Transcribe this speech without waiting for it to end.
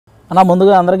అన్న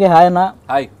ముందుగా అందరికీ హాయ్ అన్న.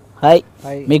 హాయ్ హాయ్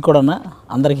మీకు కూడా అన్న,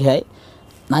 అందరికీ హాయ్.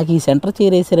 నాకు ఈ సెంటర్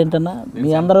చేరేసారేంటన్నా? మీ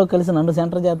అందరూ కలిసి నన్ను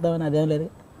సెంటర్ చేద్దామని అదేం లేదు.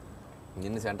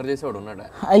 నిన్ను సెంటర్ చేసేవాడు ఉన్నాడా?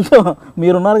 అయ్యో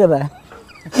మీరున్నారు కదా.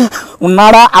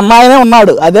 ఉన్నాడా? అమ్మాయినే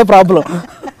ఉన్నాడు, అదే ప్రాబ్లం.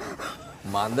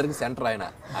 మా అందరికి సెంటర్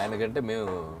ఆయనకంటే మేము.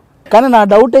 కానీ నా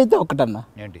డౌట్ అయితే ఒకటన్నా,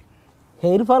 ఏంటి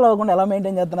హెయిర్ ఫాల్ అవ్వకుండా ఎలా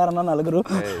మెయింటైన్ చేస్తున్నారన్న నలుగురు?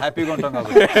 హ్యాపీగా ఉంటాం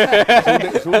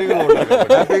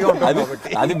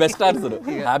అది బెస్ట్ ఆన్సర్,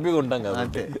 హ్యాపీగా ఉంటాం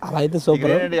కాబట్టి. అలా అయితే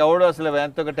సూపర్. ఎవడు అసలు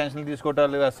ఎంతో టెన్షన్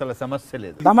తీసుకోవటాలు అసలు సమస్య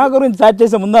లేదు. ధమా గురించి స్టార్ట్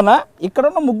చేసే ముందన్న, ఇక్కడ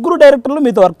ఉన్న ముగ్గురు డైరెక్టర్లు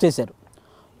మీతో వర్క్ చేశారు.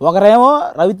 ఒకరేమో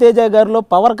రవితేజ గారిలో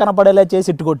పవర్ కనపడేలా చేసి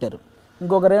ఇట్టు కొట్టారు,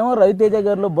 ఇంకొకరేమో రవితేజ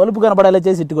గారిలో బలుపు కనపడేలా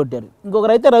చేసి ఇట్టు కొట్టారు,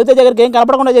 ఇంకొకరు అయితే రవితేజ గారికి ఏం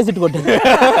కనపడకుండా చేసి ఇట్టు కొట్టారు.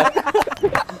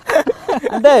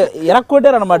 అంటే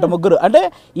ఇరక్కొట్టారు అనమాట ముగ్గురు. అంటే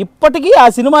ఇప్పటికీ ఆ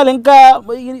సినిమాలు ఇంకా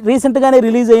రీసెంట్గానే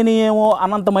రిలీజ్ అయినాయేమో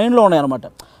అన్నంత మైండ్లో ఉన్నాయి అనమాట.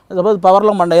 సపోజ్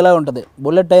పవర్లో మన డైలాగ్ ఉంటుంది,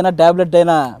 బుల్లెట్ అయినా ట్యాబ్లెట్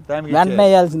అయినా వెంటనే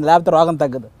వేయాల్సింది, లేకపోతే రోగం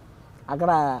తగ్గదు. అక్కడ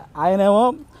ఆయనేమో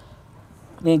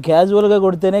నేను క్యాజువల్గా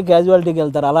కొడితేనే క్యాజువాలిటీకి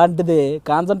వెళ్తారు, అలాంటిది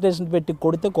కాన్సన్ట్రేషన్ పెట్టి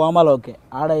కొడితే కోమాలో ఓకే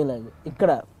ఆ డైలాగ్.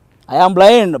 ఇక్కడ I am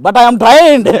blind but I am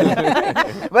trained.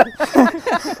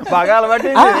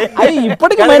 అది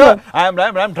ఇప్పటికీ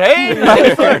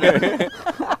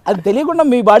అది తెలియకుండా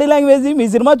మీ బాడీ లాంగ్వేజ్ మీ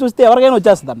సినిమా చూస్తే ఎవరికైనా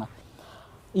వచ్చేస్తుంది అన్న.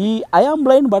 ఈ I am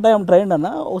blind but I am trained అన్న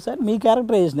ఒకసారి మీ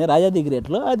క్యారెక్టరైజేషన్ రాజాది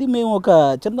గ్రేట్లో అది మేము ఒక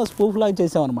చిన్న స్పూఫ్ లాగా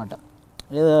చేసామన్నమాట.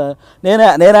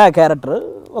 నేనే ఆ క్యారెక్టర్.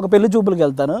 ఒక పెళ్లి చూపులకు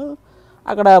వెళ్తాను,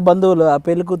 అక్కడ బంధువులు, ఆ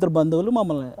పెళ్లి కూతురు బంధువులు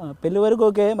మమ్మల్ని పెళ్లి వరకు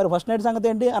ఓకే, మరి ఫస్ట్ నైట్ సంగతి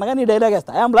ఏంటి అనగా నీ డైలాగ్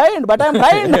వేస్తా, I'm blind but I'm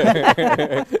trained.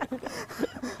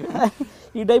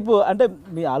 ఈ టైపు అంటే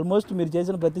మీ ఆల్మోస్ట్ మీరు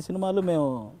చేసిన ప్రతి సినిమాలు మేము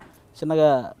చిన్నగా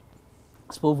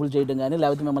స్పూఫులు చేయటం కానీ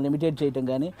లేకపోతే మిమ్మల్ని ఇమిటేట్ చేయటం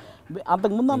కానీ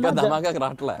అంతకుముందు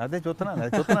అదే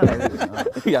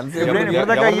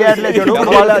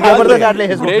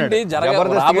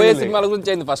రాబోయే సినిమాల గురించి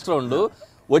అయింది ఫస్ట్ రౌండ్,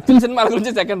 వచ్చిన సినిమాల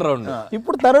గురించి సెకండ్ రౌండ్,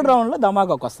 ఇప్పుడు థర్డ్ రౌండ్లో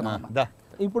ధమాకాకు వస్తున్నాం.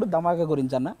 ఇప్పుడు ధమాకా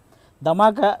గురించి అన్న,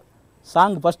 ధమాకా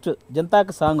సాంగ్ ఫస్ట్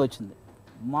జంతాక సాంగ్ వచ్చింది.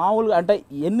 మామూలుగా అంటే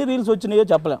ఎన్ని రీల్స్ వచ్చినాయో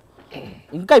చెప్పలేం,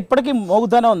 ఇంకా ఇప్పటికీ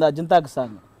మోగుతూనే ఉంది ఆ జంతాక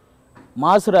సాంగ్.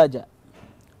 మాసురాజా,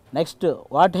 నెక్స్ట్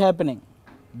వాట్ హ్యాపెనింగ్,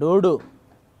 డోడు,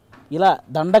 ఇలా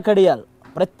దండకడియాల్,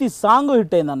 ప్రతి సాంగ్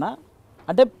హిట్ అయిందన్న.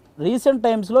 అంటే రీసెంట్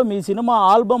టైమ్స్లో మీ సినిమా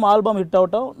ఆల్బమ్ హిట్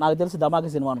అవటం నాకు తెలిసి ధమాకా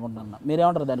సినిమా అనుకుంటున్నా.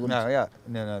 మీరేమంటారు దాని గురించి?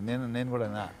 నేను కూడా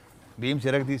భీమ్స్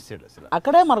ఎరగ తీసాడు అసలు,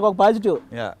 అక్కడే మనకు ఒక పాజిటివ్.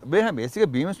 బేసిక్గా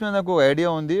భీమ్స్ మీద నాకు ఐడియా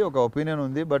ఉంది, ఒక ఒపీనియన్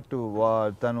ఉంది, బట్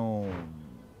తను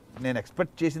నేను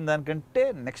ఎక్స్పెక్ట్ చేసిన దానికంటే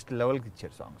నెక్స్ట్ లెవెల్కి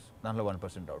ఇచ్చాడు సాంగ్స్, దాంట్లో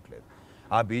 1% డౌట్ లేదు.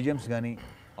 ఆ బీజిఎమ్స్ కానీ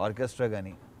ఆర్కెస్ట్రా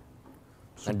కానీ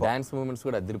డాన్స్ మూమెంట్స్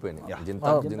కూడా అదిరిపోయినాయి.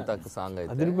 జింతాక్ సాంగ్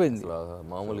అయితే అదిరిపోయింది,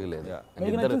 మామూలుగా లేదు.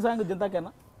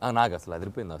 నాకు అసలు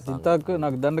అదిరిపోయింది జింతాక్,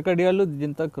 నాకు దండకడియాలు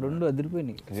జింతాక్ రెండు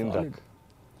అదిరిపోయినాయి. జింతాక్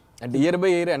అంటే ఇయర్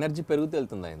బై ఇయర్ ఎనర్జీ పెరుగుతూ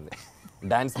వెళ్తుంది అయింది,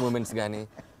 డాన్స్ మూమెంట్స్ కానీ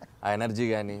ఆ ఎనర్జీ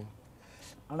కానీ.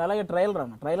 అండ్ అలాగే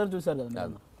ట్రైలర్ చూసారు కదా,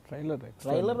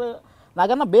 ట్రైలర్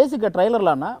నాకన్నా బేసిక్గా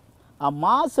ట్రైలర్లో అన్న ఆ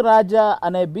మాస్ రాజా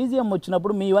అనే బీజిఎం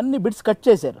వచ్చినప్పుడు మీ ఇవన్నీ బిట్స్ కట్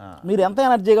చేశారు. మీరు ఎంత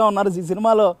ఎనర్జీగా ఉన్నారు, ఈ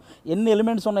సినిమాలో ఎన్ని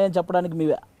ఎలిమెంట్స్ ఉన్నాయని చెప్పడానికి మీ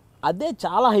అదే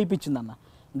చాలా హైప్ ఇచ్చిందన్న.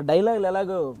 ఇంకా డైలాగులు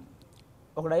ఎలాగో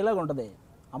ఒక డైలాగ్ ఉంటుంది,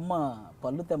 అమ్మ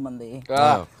పళ్ళు తెమ్మంది,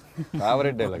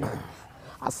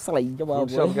 అస్సలు అయ్య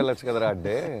వెళ్ళచ్చు కదరా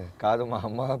అంటే కాదు మా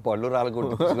అమ్మ పళ్ళు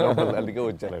రాలకుంటే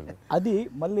వచ్చారండి. అది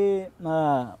మళ్ళీ నా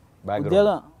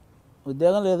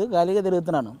ఉద్యోగం లేదు, ఖాళీగా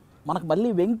తిరుగుతున్నాను, మనకు మళ్ళీ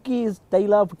వెంకీ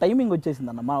స్టైల్ ఆఫ్ టైమింగ్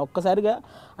వచ్చేసిందన్న. మా ఒక్కసారిగా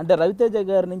అంటే రవితేజ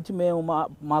గారి నుంచి మేము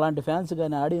మా లాంటి ఫ్యాన్స్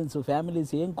కానీ ఆడియన్స్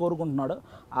ఫ్యామిలీస్ ఏం కోరుకుంటున్నాడో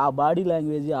ఆ బాడీ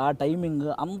లాంగ్వేజ్ ఆ టైమింగ్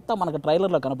అంతా మనకు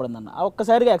ట్రైలర్లో కనపడిందన్న. ఆ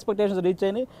ఒక్కసారిగా ఎక్స్పెక్టేషన్స్ రీచ్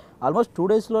అయినాయి. ఆల్మోస్ట్ 2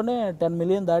 daysలోనే 10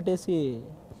 million దాటేసి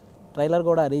ట్రైలర్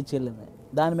కూడా రీచ్ వెళ్ళింది.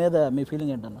 దాని మీద మీ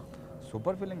ఫీలింగ్ ఏంటన్నా?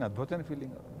 సూపర్ ఫీలింగ్, అద్భుతమైన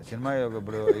ఫీలింగ్. సినిమా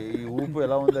ఇప్పుడు ఈ ఊపు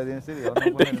ఎలా ఉంది అది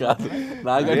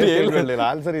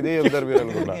ఆన్సర్ ఇదే చెప్తారు మీరు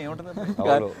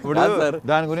ఇప్పుడు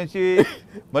దాని గురించి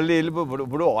మళ్ళీ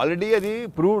ఇప్పుడు ఆల్రెడీ అది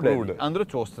ప్రూవ్డ్, అందరూ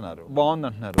చూస్తున్నారు, బాగుంది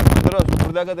అంటున్నారు. అందరూ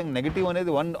ఇప్పుడు దాకా నెగిటివ్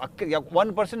అనేది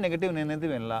 1% నెగిటివ్ నేనైతే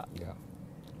వినలా.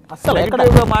 అసలు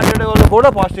మాట్లాడే వాళ్ళు కూడా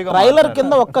పాజిటివ్. ట్రైలర్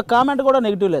కింద ఒక్క కామెంట్ కూడా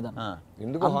నెగిటివ్ లేదన్న.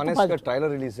 ఎందుకు హానెస్ట్గా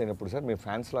ట్రైలర్ రిలీజ్ అయినప్పుడు సార్ మేము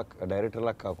ఫ్యాన్స్ లాక్ డైరెక్టర్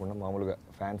లాగా కాకుండా మామూలుగా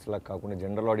ఫ్యాన్స్ లాగా కాకుండా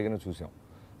జనరల్ ఆడిగానే చూసాం.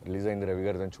 రిలీజ్ అయింది రవి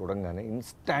గారి దాన్ని చూడంగానే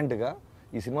ఇన్స్టాంట్గా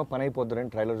ఈ సినిమా పని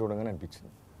అయిపోద్దని ట్రైలర్ చూడంగానే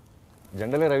అనిపించింది.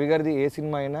 జనరల్గా రవి గారిది ఏ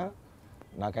సినిమా అయినా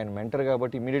నాకు ఆయన మెంటర్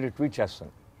కాబట్టి ఇమీడియట్గా ట్వీట్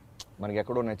చేస్తాను, మనకి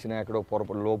ఎక్కడో నచ్చినా ఎక్కడో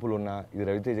లోపులు ఉన్నా ఇది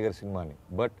రవితేజ గారి సినిమా అని.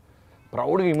 బట్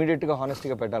ప్రౌడ్గా ఇమీడియట్గా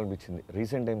హానెస్ట్గా పెట్టాలనిపించింది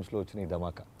రీసెంట్ టైమ్స్లో వచ్చిన ఈ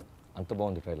ధమాకా. అంత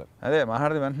బాగుంది ట్రైలర్. అదే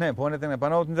మాట్లాడితే వెంటనే ఫోన్ అయితే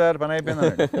పని అవుతుంది సార్, పని అయిపోయింది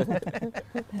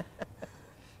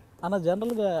అన్న.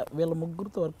 జనరల్గా వీళ్ళ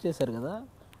ముగ్గురితో వర్క్ చేశారు కదా,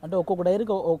 అంటే ఒక్కొక్క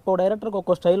డైరెక్టర్కి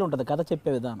ఒక్కో స్టైల్ ఉంటుంది కథ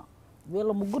చెప్పే విధానం.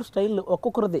 వీళ్ళ ముగ్గురు స్టైల్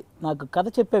ఒక్కొక్కరిది నాకు కథ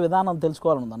చెప్పే విధానం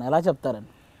తెలుసుకోవాలని ఉందన్న, ఎలా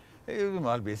చెప్తారని.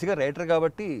 వాళ్ళు బేసిక్గా రైటర్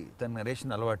కాబట్టి తన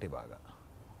నరేషన్ అలవాటి బాగా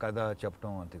కథ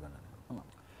చెప్పడం అంతేగాని.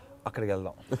 అక్కడికి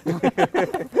వెళ్దాం.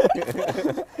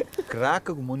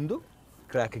 క్రాక్కు ముందు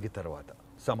క్రాక్కి తర్వాత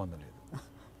సంబంధం లేదు.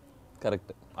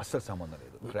 కరెక్ట్, అస్సలు సంబంధం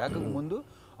లేదు. క్రాక్కు ముందు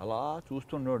అలా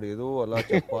చూస్తుండేవాడు, ఏదో అలా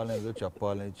చెప్పాలని ఏదో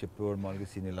చెప్పాలని చెప్పేవాడు. మామూలుగా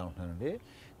సీన్ ఇలా ఉంటున్నానండి.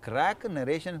 క్రాక్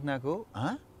నరేషన్కి నాకు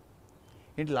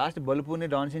ఏంటి లాస్ట్ బలుపుని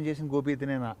డాన్సింగ్ చేసిన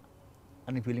గోపీతనేనా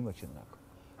అని ఫీలింగ్ వచ్చింది నాకు.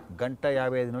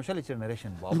 1:55 ఇచ్చాడు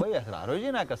నరేషన్. బాబాయ్ అసలు ఆ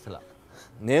రోజే నాకు అసలు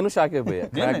నేను షాక్ అయిపోయా.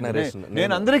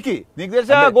 నేను అందరికీ నీకు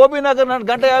తెలుసా గోపి నాకు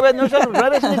 1:55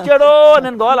 నరేషన్ ఇచ్చాడో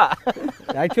నేను గోలా.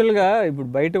 యాక్చువల్గా ఇప్పుడు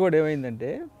బయట కూడా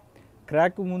ఏమైందంటే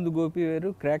క్రాక్ ముందు గోపి వేరు,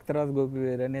 క్రాక్ తర్వాత గోపి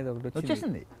వేరు అనేది ఒకటి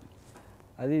వచ్చేసింది.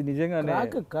 అది నిజంగానే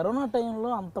కరోనా టైంలో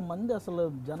అంతమంది అసలు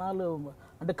జనాలు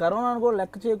అంటే కరోనాను కూడా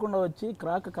లెక్క చేయకుండా వచ్చి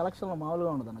క్రాక్ కలెక్షన్లో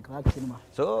మామూలుగా ఉండదు అన్న క్రాక్ సినిమా.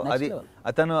 సో అది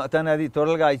తను అది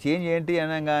త్వరగా చేంజ్ ఏంటి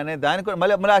అనగానే దానికి కూడా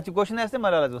మళ్ళీ ఆ క్వశ్చన్ వేస్తే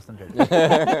మళ్ళీ అలా చూస్తుంటాడు.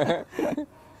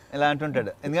 ఇలా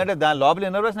అంటుంటాడు. ఎందుకంటే దాని లోపల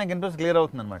ఇన్నర్వస్ నాకు ఇంట్రెస్ట్ క్లియర్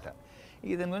అవుతుంది అనమాట.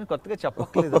 దాని గురించి కొత్తగా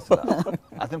చెప్పట్లేదు అసలు.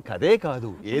 అతను కథే కాదు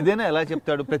ఏదైనా ఎలా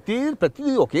చెప్తాడు,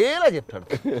 ప్రతిదీ ఒకేలా చెప్తాడు.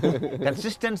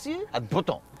 కన్సిస్టెన్సీ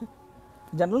అద్భుతం.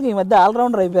 జనరల్గా ఈ మధ్య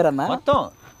ఆల్రౌండర్ అయిపోయారన్న. మొత్తం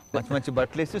మంచి మంచి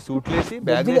బట్టలు వేసి సూట్లు వేసి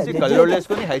బ్యాగ్ వేసి కళ్ళోళ్ళు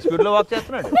వేసుకొని హై స్పీడ్ లో వాక్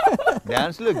చేస్తున్నాడు.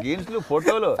 డాన్స్లు గేమ్స్లు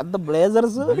ఫోటోలు అంత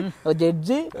బ్లేజర్స్,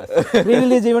 జడ్జి,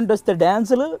 రిలీజ్ ఈవెంట్ వస్తే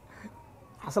డాన్సులు.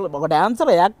 అసలు ఒక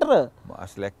డాన్సర్ యాక్టర్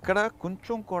అసలు ఎక్కడ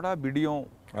కొంచెం కూడా బిడియం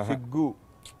సిగ్గు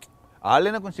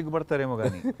వాళ్ళైనా కొంచెం సిగ్గుపడతారేమో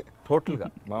కానీ టోటల్గా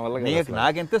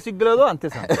నాకెంత సిగ్గులేదో అంతే.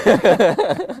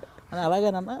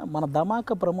 అలాగేనన్నా మన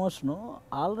ధమాకా ప్రమోషన్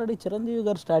ఆల్రెడీ చిరంజీవి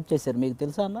గారు స్టార్ట్ చేశారు, మీకు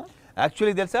తెలుసా అన్న?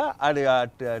 యాక్చువల్లీ తెలుసా అది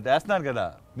వేస్తున్నారు కదా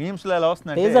మీమ్స్ లో ఎలా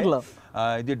వస్తుంది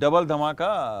ఇది డబల్ ధమాకా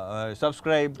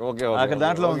సబ్స్క్రైబ్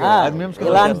దాంట్లో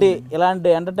ఇలాంటి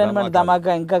ఎంటర్టైన్మెంట్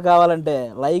ధమాకా ఇంకా కావాలంటే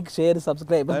లైక్ షేర్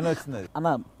సబ్స్క్రైబ్ వచ్చింది అన్న.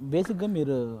 బేసిక్గా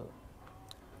మీరు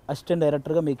అసిస్టెంట్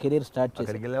డైరెక్టర్గా మీ కెరీర్ స్టార్ట్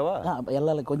చేశారు.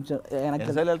 వెళ్ళాలి కొంచెం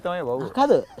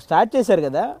కాదు స్టార్ట్ చేశారు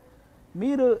కదా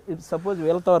మీరు. సపోజ్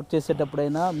వీళ్ళతో వర్క్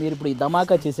చేసేటప్పుడైనా మీరు ఇప్పుడు ఈ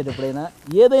ధమాకా చేసేటప్పుడైనా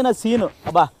ఏదైనా సీను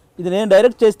అబ్బా ఇది నేను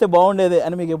డైరెక్ట్ చేస్తే బాగుండేది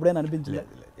అని మీకు ఎప్పుడైనా అనిపించలేదు?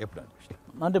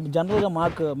 అంటే జనరల్గా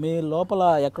మాకు మీ లోపల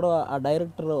ఎక్కడో ఆ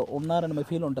డైరెక్టర్ ఉన్నారని మీ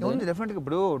ఫీల్ ఉంటుంది. డెఫినెట్గా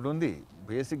ఇప్పుడు ఉంది.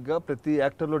 బేసిక్గా ప్రతి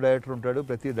యాక్టర్లో డైరెక్టర్ ఉంటాడు,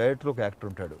 ప్రతి డైరెక్టర్ ఒక యాక్టర్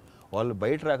ఉంటాడు. వాళ్ళు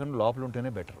బయట రాకుండా లోపల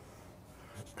ఉంటేనే బెటర్.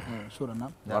 షూర్ అన్న,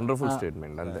 వండర్ఫుల్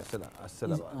స్టేట్మెంట్. అంతే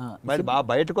అసలు మరి బాగా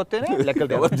బయటకు వస్తేనే లెక్కలు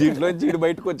దీంట్లో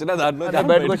బయటకు వచ్చినా దాంట్లో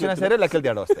బయటకు వచ్చినా సరే లెక్కలు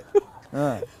తేడా వస్తాయి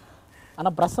అన్న.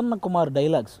 ప్రసన్న కుమార్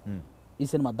డైలాగ్స్ ఈ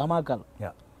సినిమా ధమాకాలు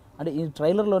అంటే ఈ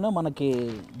ట్రైలర్లోనే మనకి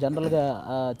జనరల్గా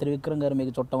త్రివిక్రమ్ గారు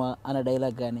మీకు చుట్టమా అనే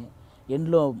డైలాగ్ కానీ,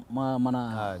 ఎండ్లో మన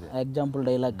ఎగ్జాంపుల్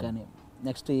డైలాగ్ కానీ,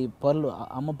 నెక్స్ట్ ఈ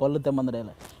అమ్మ పళ్ళు తెమ్మంది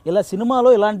డైలాగ్, ఇలా సినిమాలో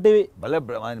ఇలాంటివి భలే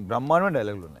బ్రహ్మాండమైన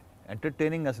డైలాగులు ఉన్నాయి.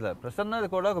 ఎంటర్టైనింగ్. అసలు ప్రసన్నది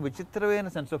కూడా ఒక విచిత్రమైన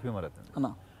సెన్స్ ఆఫ్ హ్యూమర్ అవుతుంది.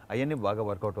 అవన్నీ బాగా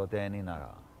వర్కౌట్ అవుతాయని నా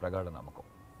ప్రగాఢ నమ్మకం.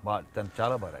 తను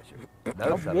చాలా బాగా రాశాడు.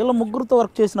 వీళ్ళ ముగ్గురుతో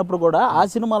వర్క్ చేసినప్పుడు కూడా ఆ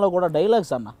సినిమాలో కూడా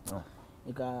డైలాగ్స్ అన్న,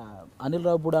 ఇక అనిల్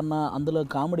రావుపూడి అన్న అందులో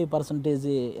కామెడీ పర్సంటేజ్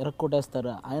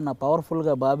ఎరక్కొట్టేస్తారు. ఆయన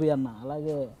పవర్ఫుల్గా బాబీ అన్న,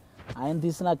 అలాగే ఆయన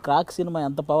తీసిన క్రాక్ సినిమా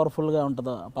ఎంత పవర్ఫుల్గా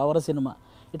ఉంటుందో పవర్ సినిమా.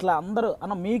 ఇట్లా అందరూ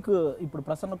అన్న మీకు ఇప్పుడు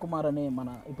ప్రసన్న కుమార్ అని మన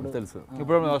ఇప్పుడు తెలుసు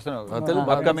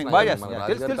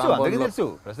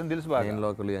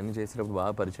అన్ని చేసినప్పుడు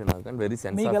బాగా పరిచయం నాకు. అండ్ వెరీ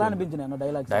సెన్స్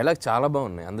డైలాగ్ చాలా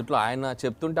బాగున్నాయి. అందులో ఆయన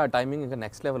చెప్తుంటే ఆ టైమింగ్ ఇంకా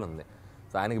నెక్స్ట్ లెవెల్ ఉంది.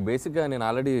 సో ఆయనకి బేసిక్గా నేను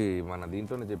ఆల్రెడీ మన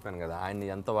దీంట్లోనే చెప్పాను కదా, ఆయన్ని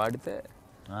ఎంత వాడితే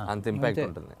అంత ఇంపాక్ట్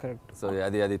ఉంటుంది. సో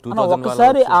అది 2000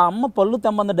 ఒకసారి ఆ అమ్మ పళ్ళు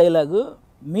తెమ్మంది డైలాగు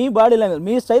మీ బాడీ లాంగ్వేజ్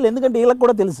మీ స్టైల్, ఎందుకంటే వీళ్ళకి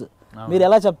కూడా తెలుసు మీరు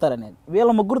ఎలా చెప్తారనేది. వీళ్ళ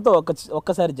ముగ్గురుతో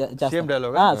ఒక్కసారి సేమ్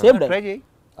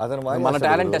మన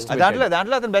టాలెంట్ టెస్ట్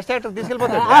దాంట్లో అతను బెస్ట్ యాక్టర్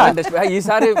తీసుకెళ్ళిపోతాడు.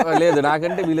 ఈసారి లేదు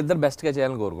నాకంటే వీళ్ళిద్దరు బెస్ట్ గా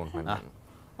చేయాలని కోరుకుంటున్నాను.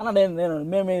 అన్న నేను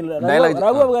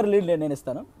రాఘబాబు గారి లీడ్ నేను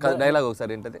ఇస్తాను. డైలాగ్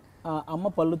ఒకసారి ఏంటది? అమ్మ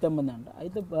పళ్ళు తెమ్మంది అంట.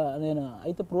 అయితే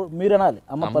మీరు అనాలి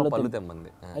అమ్మ పళ్ళు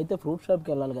తెమ్మంది, అయితే ఫ్రూట్ షాప్కి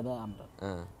వెళ్ళాలి కదా అంట.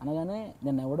 అనగానే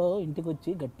నేను ఎవడో ఇంటికి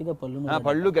వచ్చి గట్టిగా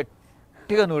పళ్ళు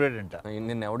గట్టిగా నూరాడంట.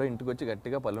 నిన్న ఎవడో ఇంటికి వచ్చి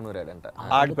గట్టిగా పళ్ళు నూరాడంట.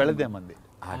 ఆడి పళ్ళు తెమ్మంది.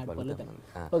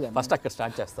 ఫస్ట్ అక్కడ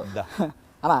స్టార్ట్ చేస్తాం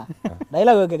అలా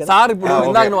డైలాగ్ ఓకే కదా సార్. ఇప్పుడు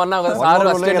ఇందాక నువ్వు అన్నావు కదా సార్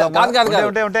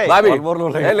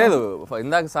లేదు,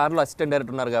 ఇందాక సార్లు అసిస్టెంట్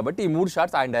డైరెక్టర్ ఉన్నారు కాబట్టి ఈ 3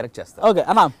 షాట్స్ ఆయన డైరెక్ట్ చేస్తారు. ఓకే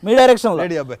అన్న మీ డైరెక్షన్ లో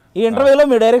ఈ ఇంటర్వ్యూలో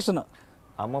మీ డైరెక్షన్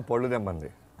అమ్మ పళ్ళు తెమ్మంది.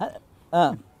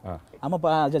 అమ్మ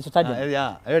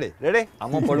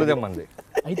అమ్మ పళ్ళు తెమ్మంది.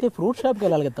 అయితే ఫ్రూట్ షాప్కి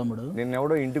వెళ్ళాలి కదా తమ్ముడు.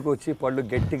 నిన్నెవడో ఇంటికి వచ్చి పళ్ళు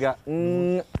గట్టిగా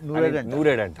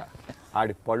నూరాడంట.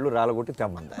 ఆడి పళ్ళు రాలగొట్టి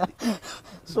తెమ్మంది.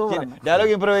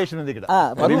 డైలాగ్ ఇంప్రూవేషన్ ఉంది ఇక్కడ.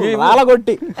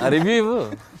 రాలగొట్టి రివ్యూ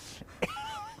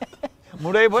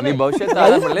మూడు అయిపోయి భవిష్యత్తు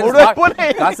కాదు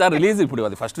సార్. రిలీజ్ ఇప్పుడు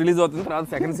అది ఫస్ట్ రిలీజ్ అవుతుంది, తర్వాత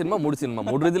సెకండ్ సినిమా, 3 సినిమా,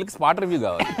 3 రోజులకి స్పాట్ రివ్యూ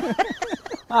కావాలి.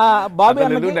 బాబీ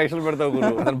అన్నకి పెడతావు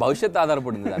అతని భవిష్యత్తు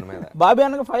ఆధారపడింది దాని మీద. బాబీ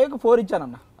అన్నకి 5కి 4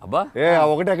 ఇచ్చానన్న. అబ్బా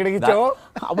ఒకటి ఎక్కడికి ఇచ్చావు?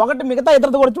 ఒకటి మిగతా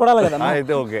ఇద్దరితో కూడా చూడాలి కదా.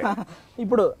 అయితే ఓకే.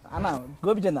 ఇప్పుడు అన్న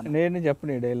గోపిచంద్ అన్న నేను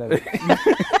చెప్పను ఈ డైలాగ్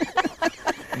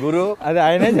గురు, అది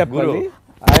ఆయనే చెప్పాలి.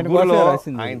 ఆయన గురులో కోసమే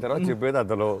రాసింది. ఆయన తర్వాత చెప్పేది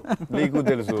అతను నీకు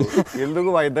తెలుసు, ఎందుకు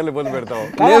మా ఇద్దరు ఇబ్బంది పెడతావు?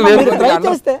 try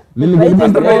చేస్తే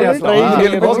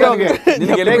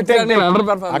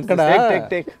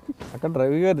అక్కడ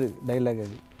రవి గారి డైలాగ్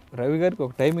అది. రవి గారికి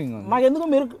ఒక టైమింగ్ ఉంది. మాకెందుకు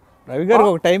మీరు రవి గారికి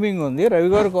ఒక టైమింగ్ ఉంది. రవి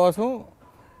గారి కోసం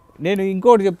నేను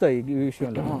ఇంకోటి చెప్తా ఈ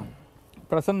విషయంలో.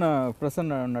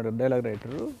 ప్రసన్న ఉన్నాడు డైలాగ్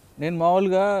రైటరు. నేను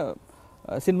మామూలుగా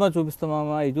సినిమా చూపిస్తామా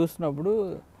అవి చూస్తున్నప్పుడు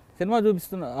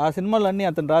ఆ సినిమాలు అన్నీ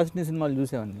అతను రాసిన సినిమాలు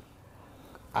చూసేవాడిని.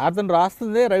 అతను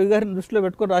రాస్తుందే రవి గారిని దృష్టిలో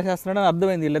పెట్టుకొని రాసేస్తున్నాడని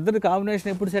అర్థమైంది. వీళ్ళిద్దరి కాంబినేషన్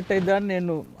ఎప్పుడు సెట్ అయిద్దా అని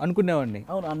నేను అనుకునేవాడిని.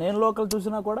 అవును, నేను లోకల్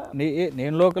చూసినా కూడా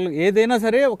నేను లోకల్ ఏదైనా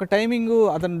సరే ఒక టైమింగ్,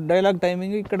 అతని డైలాగ్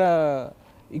టైమింగ్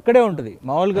ఇక్కడే ఉంటుంది.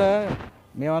 మామూలుగా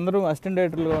మేమందరం అసిస్టెంట్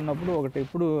డైరెక్టర్లుగా ఉన్నప్పుడు ఒకటి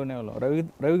ఎప్పుడు అనేవాళ్ళం,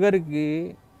 రవి గారికి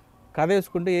కథ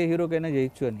వేసుకుంటే ఏ హీరోకైనా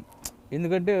చేయొచ్చు అని.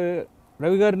 ఎందుకంటే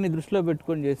రవి గారిని దృష్టిలో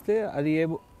పెట్టుకొని చేస్తే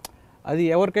అది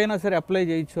ఎవరికైనా సరే అప్లై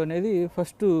చేయొచ్చు అనేది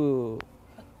ఫస్ట్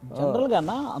జనరల్గా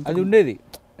అది ఉండేది.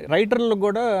 రైటర్లకు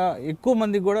కూడా ఎక్కువ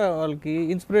మందికి కూడా వాళ్ళకి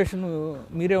ఇన్స్పిరేషన్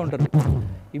మీరే ఉంటారు.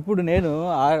 ఇప్పుడు నేను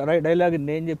ఆ డైలాగ్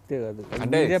నేను చెప్తే కాదు,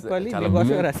 అంటే చెప్పాలి.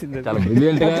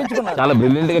 చాలా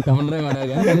బ్రిలియంట్ గా కమెంటరీ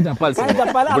వాడారు చెప్పాలి.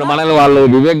 ఇప్పుడు మనల్ని వాళ్ళు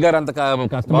వివేక్ గారు అంత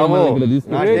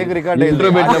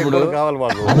ఇంట్రో పెట్టినప్పుడు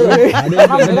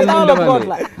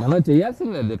మనం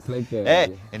చేయాల్సింది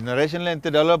నరేషన్ లో ఎంత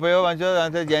డెవలప్ అయ్యో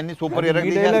మంచిగా సూపర్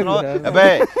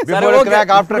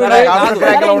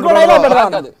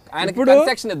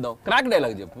క్రాక్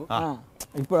డైలాగ్ చెప్పు.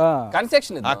 ఇప్పుడు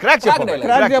క్రాక్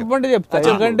చెప్పంటే చెప్తా,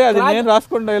 ఎందుకంటే అది నేను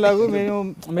రాసుకున్న డైలాగు.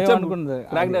 మేము అనుకున్నది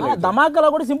ధమాకాలో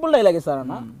కూడా సింపుల్ డైలాగ్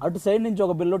ఇస్తారన్న. అటు సైడ్ నుంచి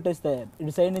ఒక బిల్ కొట్టేస్తే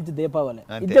ఇటు సైడ్ నుంచి దీపావళి,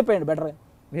 ఇది చెప్పండి బెటర్.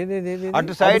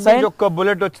 అటు సైడ్ నుంచి ఒక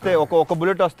బుల్లెట్ వస్తే ఒక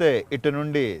బుల్లెట్ వస్తే ఇటు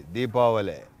నుండి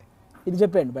దీపావళి, ఇది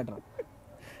చెప్పండి బెటర్.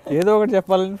 ఏదో ఒకటి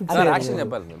చెప్పాలని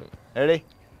చెప్పాలి. Ready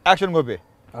action Gopi.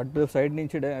 అటు సైడ్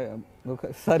నుంచి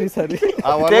సరే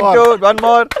వన్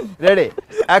మోర్ రెడీ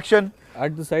యాక్షన్.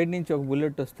 అటు సైడ్ నుంచి ఒక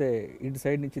బుల్లెట్ వస్తే ఇటు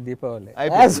సైడ్ నుంచి దీపావళి.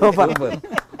 సూపర్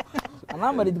అన్నా.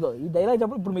 మరి ఇదిగో ఈ డైలాగ్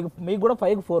చెప్పు. ఇప్పుడు మీకు కూడా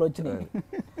 5కి 4 వచ్చినాయి.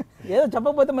 ఏదో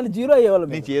చెప్పకపోతే మళ్ళీ 0 అయ్యేవాళ్ళు.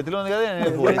 నీ చేతిలో ఉంది కదా,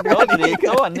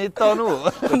 అన్ని ఇస్తావు నువ్వు.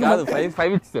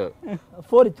 5 ఇచ్చావు,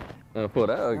 4 ఇచ్చా.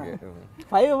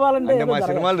 5 అంటే ఇవ్వాలంటే మా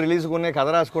సినిమాలు రిలీజ్ కొనే కథ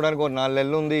రాసుకోవడానికి 4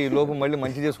 నెలలు ఉంది. ఈ లోపు మళ్ళీ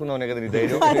మంచి చేసుకుందాం కదా నీ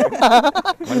ధైర్యం.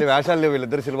 మళ్ళీ వేషాలు లేవు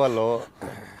వీళ్ళిద్దరు సినిమాల్లో.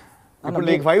 ఇప్పుడు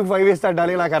నీకు 5 ఇస్తాడు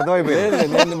డాలి, నాకు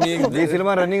అర్థమైపోయింది. ఈ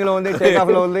సినిమా రన్నింగ్ లో ఉంది, టేక్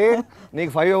ఆఫ్ లో ఉంది,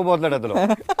 నీకు 5 ఇవ్వబోతున్నాడు అతను.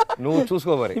 నువ్వు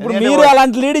చూసుకో మరి. ఇప్పుడు మీరు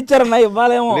అలాంటి లీడ్ ఇచ్చారన్నా,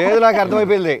 ఇవ్వాలేమో. లేదు, నాకు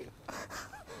అర్థమైపోయింది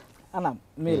అన్న.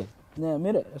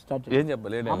 మీరే స్టార్ట్ ఏం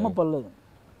చెప్పాలి. అమ్మ పళ్ళు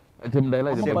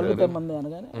డైలాగ్ పళ్ళు తెమ్మంది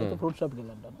అనగానే ఫ్రూట్ షాప్కి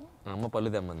వెళ్ళంటాను. అమ్మ పళ్ళు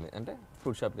తెమ్మంది అంటే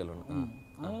ఫ్రూట్ షాప్కి వెళ్ళండి.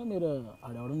 మీరు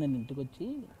ఆడెవడో నేను ఇంటికి వచ్చి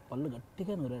పళ్ళు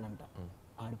గట్టిగా నూరాడంట.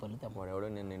 ఆడి పళ్ళు తెమ్మ. వాడెవడో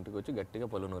నేను ఇంటికి వచ్చి గట్టిగా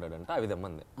పళ్ళు నూరాడంట, అవి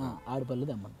తెమ్మంది. ఆడి పళ్ళు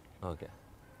తెమ్మంది. Okay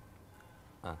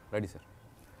ready sir.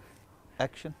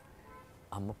 యాక్షన్.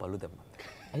 అమ్మ పళ్ళు తెమ్మంది.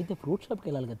 అయితే ఫ్రూట్ షాప్కి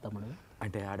వెళ్ళాలి కదా తమ్ముడు.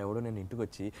 అంటే ఆడెవడో నేను ఇంటికి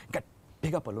వచ్చి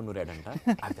గట్టిగా పళ్ళు నూరాడంట,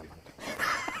 అవి తెమ్మంది.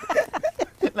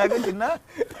 నాకు చిన్న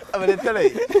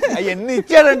అవన్నీ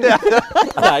ఇచ్చాడంటే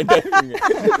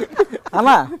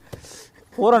అన్నా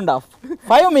 4.5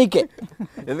 5 మీకే.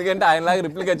 ఎందుకంటే ఆయనలాగా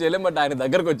రిప్లికా చేయలేం, బట్ ఆయన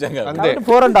దగ్గరకు వచ్చాం కదా.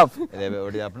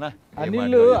 4.5.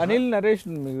 అనిల్ నరేష్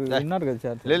విన్నారు కదా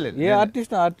సార్. ఏ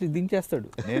ఆర్టిస్ట్ దించేస్తాడు.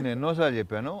 నేను ఎన్నోసార్లు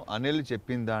చెప్పాను, అనిల్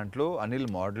చెప్పిన దాంట్లో అనిల్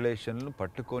మాడ్యులేషన్లు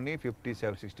పట్టుకొని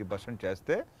 50-60%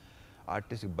 చేస్తే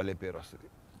ఆర్టిస్ట్కి భలే పేరు వస్తుంది.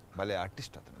 భలే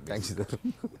ఆర్టిస్ట్ అతను. Thanks sir.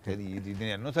 ఇది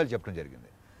నేను ఎన్నోసార్లు చెప్పడం జరిగింది.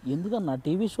 ఎందుకన్నా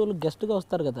టీవీ షోలు గెస్ట్గా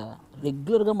వస్తారు కదా,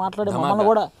 రెగ్యులర్గా మాట్లాడే మమ్మల్ని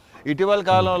కూడా. ఇటీవల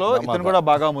కాలంలో ఇతను కూడా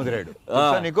బాగా ముదిరాడు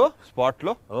నీకు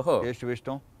స్పాట్లో. టేస్ట్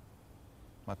ఇష్టం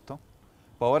మొత్తం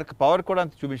పవర్ కూడా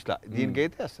అంత చూపించలా.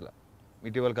 దీనికైతే అసలు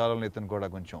ఇటీవల కాలంలో ఇతను కూడా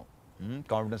కొంచెం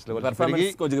కాన్ఫిడెన్స్ లెవెల్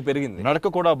కొద్దిగా పెరిగింది,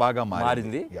 నడక కూడా బాగా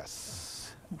మారింది,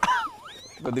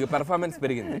 కొద్దిగా పెర్ఫార్మెన్స్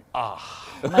పెరిగింది.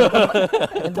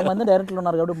 ఎంతమంది డైరెక్టర్లు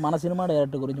ఉన్నారు కాబట్టి మన సినిమా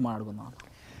డైరెక్టర్ గురించి మాట్లాడుకుందాం.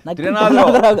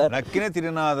 నక్కిన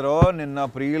తిరునాథలో నిన్న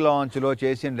ప్రీ లాంచ్ లో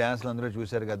చేసిన డాన్స్లు అందరూ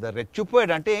చూశారు కదా,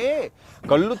 రెచ్చిపోయాడు. అంటే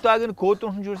కళ్ళు తాగిన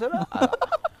కోతుంటుంది చూసారా,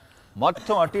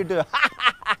 మొత్తం అటు ఇటు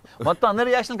మొత్తం అందరి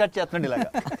రియాక్షన్ కట్ చేస్తున్నాడు ఇలాగా.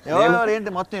 ఎవరు ఏంటి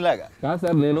మొత్తం ఇలాగా కాదు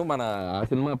సార్. నేను మన ఆ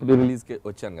సినిమా ప్రీ రిలీజ్ కి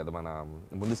వచ్చాను కదా, మన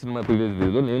ముందు సినిమా ప్రీ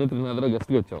రిలీజ్ లో నేను తిరునాథలో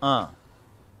గెస్ట్ కి వచ్చాం.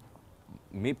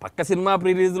 మీ పక్క సినిమా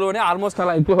ప్రీ రిలీజ్ లోనే ఆల్మోస్ట్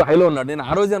అలా ఎక్కువ హైలో ఉన్నాడు. నేను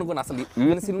ఆ రోజు అనుకున్నా అసలు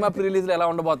ఈవెన్ సినిమా ప్రీ రిలీజ్ లో ఎలా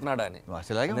ఉండబోతున్నాడు అని.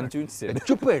 అసలు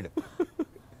చూపించాడు.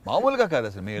 మామూలుగా కాదు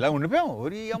అసలు మేము ఇలా ఉండిపోయాం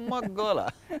ఒరి అమ్మ గోల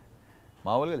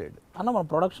మామూలుగా లేడు అన్న మన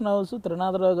ప్రొడక్షన్ హౌస్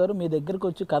త్రినాథరావు గారు మీ దగ్గరికి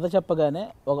వచ్చి కథ చెప్పగానే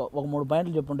ఒక 3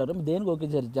 పాయింట్లు చెప్పుంటారు మీ దేనికి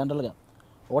ఒకేసారి జనరల్గా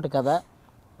 1 కథ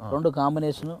 2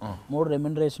 కాంబినేషను 3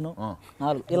 రెమ్యునరేషను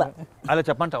 4 ఇలా అలా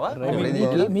చెప్పంటావా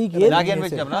మీకు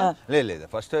లేదు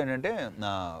ఫస్ట్ ఏంటంటే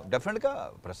డెఫినెట్గా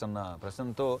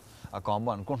ప్రసన్నతో ఆ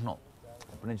కాంబో అనుకుంటున్నాం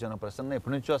ప్రసన్న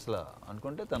ఎప్పటి నుంచో అసలు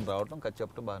అనుకుంటే తను రావటం కథ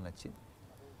చెప్పడం బాగా నచ్చింది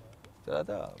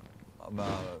తర్వాత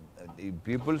ఈ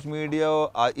పీపుల్స్ మీడియా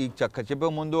ఈ చెప్పే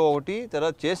ముందు ఒకటి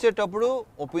తర్వాత చేసేటప్పుడు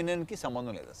ఒపీనియన్కి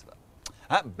సంబంధం లేదు అసలు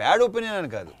బ్యాడ్ ఒపీనియన్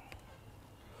అని కాదు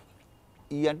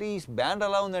ఈ బ్యాండ్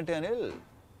ఎలా ఉందంటే అనిల్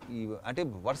అంటే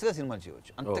వరుసగా సినిమాలు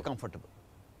చేయవచ్చు అంత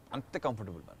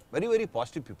comfortable man very very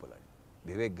positive people అండి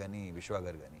వివేక్ కానీ విశ్వ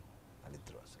గారు కానీ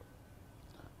వాళ్ళిద్దరు అసలు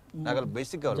నాకు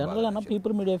బేసిక్గా జనరల్గా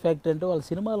పీపుల్ మీడియా ఫ్యాక్టరీ అంటే వాళ్ళు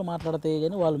సినిమాలు మాట్లాడితే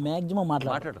కానీ వాళ్ళు మ్యాక్సిమం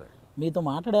మాట్లాడరు మీతో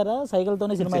మాట్లాడారా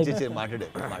సైకిల్తోనే సినిమా మాట్లాడే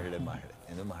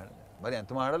ఎందుకు మరి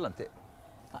ఎంత మాట్లాడాలి అంతే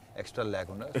ఎక్స్ట్రా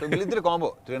లేకుండా సో వీళ్ళిద్దరు కాంబో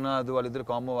త్రినాథ్ వాళ్ళిద్దరు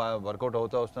కాంబో వర్కౌట్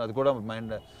అవుతూ వస్తుంది అది కూడా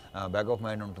మైండ్ బ్యాక్ ఆఫ్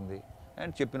మైండ్ ఉంటుంది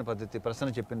అండ్ చెప్పిన పద్ధతి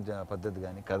ప్రసన్న చెప్పిన పద్ధతి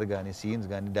కానీ కథ కానీ సీన్స్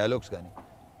కానీ డైలాగ్స్ కానీ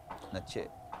నచ్చే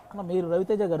అన్న మీరు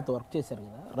రవితేజ గారితో వర్క్ చేశారు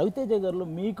కదా రవితేజ గారిలో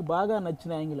మీకు బాగా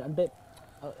నచ్చిన యాంగిల్ అంటే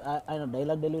ఆయన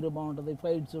డైలాగ్ డెలివరీ బాగుంటుంది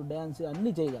ఫైట్స్ డ్యాన్స్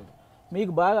అన్నీ చేయగలరు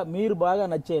మీరు బాగా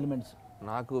నచ్చే ఎలిమెంట్స్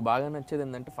నాకు బాగా నచ్చేది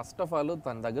ఏంటంటే ఫస్ట్ ఆఫ్ ఆల్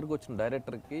తన దగ్గరకు వచ్చిన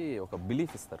డైరెక్టర్కి ఒక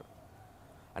బిలీఫ్ ఇస్తారు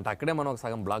అంటే అక్కడే మనం ఒక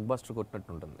సగం బ్లాక్ బాస్టర్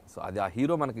కొట్టినట్టు ఉంటుంది సో అది ఆ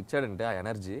హీరో మనకి ఇచ్చాడంటే ఆ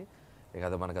ఎనర్జీ ఇక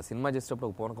అది మనకు ఆ సినిమా చేసేటప్పుడు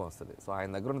ఒక పూనకం వస్తుంది సో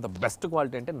ఆయన దగ్గర ఉన్న బెస్ట్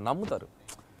క్వాలిటీ అంటే నమ్ముతారు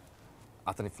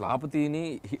అతని flop తీని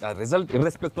result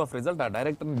irrespective of result ఆ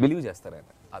డైరెక్టర్ని బిలీవ్ చేస్తారు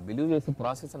ఆయన ఆ బిలీవ్ చేసే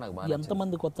ప్రాసెస్ నాకు బాగా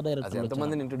ఎంతమంది కొత్త డైరెక్టర్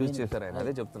ఎంతమందిని ఇంట్రడ్యూస్ చేశారు ఆయన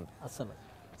అదే చెప్తుంది అసలు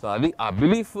సో అది ఆ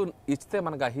బిలీఫ్ ఇస్తే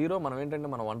మనకు ఆ హీరో మనం ఏంటంటే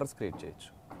మనం వండర్స్ క్రియేట్ చేయొచ్చు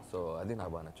సో అది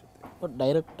నాకు బాగా నచ్చుతుంది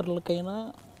డైరెక్టర్లకైనా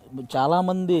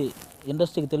చాలామంది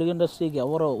తెలుగు ఇండస్ట్రీకి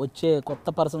ఎవరో వచ్చే కొత్త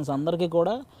పర్సన్స్ అందరికీ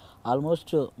కూడా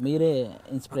ఆల్మోస్ట్ మీరే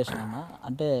ఇన్స్పిరేషన్ అన్న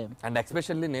అంటే అండ్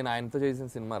ఎస్పెషల్లీ నేను ఆయనతో చేసిన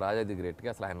సినిమా రాజా ది గ్రేట్కి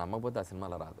అసలు ఆయన నమ్మకపోతే ఆ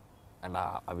సినిమాలో రాదు అండ్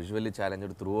ఆ విజువల్లీ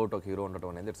ఛాలెంజ్డ్ త్రూ అవుట్ ఒక హీరో ఉండటం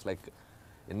అనేది ఇట్స్ లైక్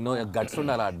ఎన్నో గట్స్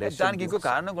ఉండాలి ఆ దానికి ఇంకో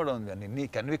కారణం కూడా ఉంది అని నీ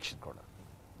కన్విక్షన్ కూడా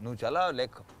నువ్వు చాలా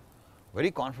లైక్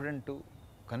వెరీ కాన్ఫిడెంట్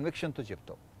కన్విక్షన్తో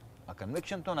చెప్తావు ఆ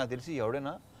కన్విక్షన్తో నాకు తెలిసి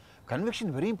ఎవడైనా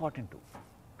కన్విక్షన్ వెరీ ఇంపార్టెంట్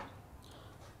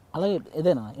అలాగే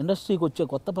ఏదైనా ఇండస్ట్రీకి వచ్చే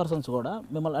కొత్త పర్సన్స్ కూడా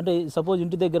మిమ్మల్ని అంటే సపోజ్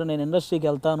ఇంటి దగ్గర నేను ఇండస్ట్రీకి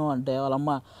వెళ్తాను అంటే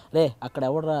వాళ్ళమ్మ రే అక్కడ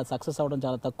ఎవడరా సక్సెస్ అవ్వడం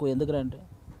చాలా తక్కువ ఎందుకురా అంటే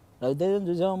రవితేజను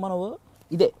చూసామమ్మా నువ్వు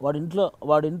ఇదే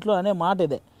వాడి ఇంట్లో అనే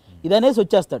మాట ఇదనేసి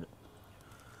వచ్చేస్తాడు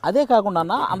అదే కాకుండా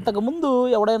అన్న అంతకుముందు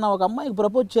ఎవడైనా ఒక అమ్మాయికి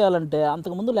ప్రపోజ్ చేయాలంటే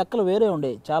అంతకుముందు లెక్కలు వేరే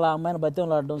ఉండేవి చాలా అమ్మాయిని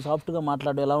బతిమలాడడం సాఫ్ట్గా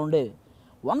మాట్లాడడం ఇలా ఉండేవి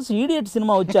వన్స్ ఈడియట్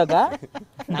సినిమా వచ్చాక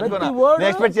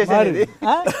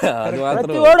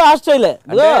ప్రతి ఓడు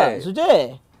Australia Sujay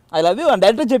I love you అని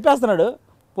డైరెక్టర్ చెప్పేస్తున్నాడు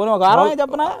పోనీ ఒక ఆరం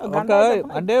చెప్పనా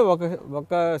అంటే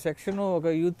ఒక సెక్షన్ ఒక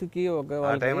యూత్ కి ఒక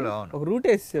రూట్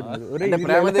వేసేసారు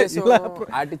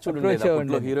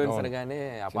హీరోయిన్స్ అనగానే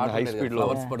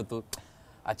ఫ్లవర్స్ పడుతూ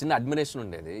ఆ చిన్న అడ్మినేషన్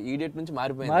ఉండేది ఈడియట్ నుంచి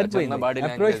మారిపోయింది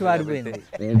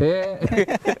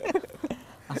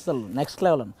అసలు నెక్స్ట్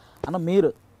లెవెల్ అన్న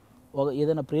మీరు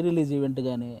ఏదైనా ప్రీ రిలీజ్ ఈవెంట్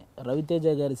కానీ రవితేజ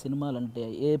గారి సినిమాలు అంటే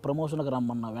ఏ ప్రమోషన్కి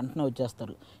రమ్మన్నా వెంటనే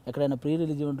వచ్చేస్తారు ఎక్కడైనా ప్రీ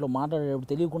రిలీజ్ ఈవెంట్లో మాట్లాడేటప్పుడు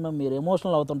తెలియకుండా మీరు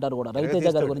ఎమోషనల్ అవుతుంటారు కూడా రవితేజ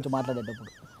గారి గురించి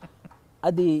మాట్లాడేటప్పుడు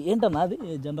అది ఏంటన్నా అది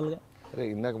జనరల్గా అరే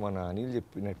ఇందాక మన అనిల్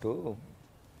చెప్పినట్టు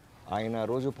ఆయన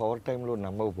రోజు పవర్ టైంలో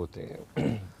నమ్మకపోతే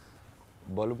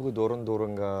బల్బుకు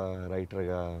దూరంగా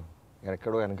రైటర్గా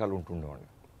ఎక్కడో వెనకాల ఉంటుండేవాడిని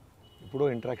ఇప్పుడు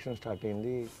ఇంటరాక్షన్ స్టార్ట్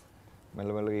అయింది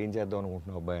మెల్లమెల్లగా ఏం చేద్దాం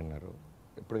అనుకుంటున్నావు అబ్బాయి అన్నారు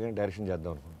ఎప్పటికైనా డైరెక్షన్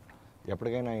చేద్దాం అనుకుంటున్నాను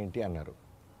ఎప్పటికైనా ఏంటి అన్నారు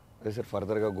అదే సార్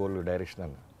ఫర్దర్గా గోల్ డైరెక్షన్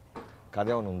అన్నారు కథ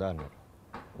ఏమైనా ఉందా అన్నారు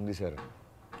ఉంది సార్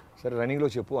సరే రన్నింగ్లో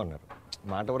చెప్పు అన్నారు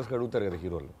మాట వరుసగా అడుగుతారు కదా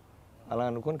హీరోలు అలా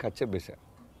అనుకొని కథ చెప్పేశారు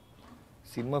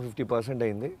సినిమా 50%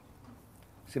 అయింది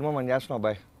సినిమా మనం చేస్తున్నాం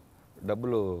అబ్బాయి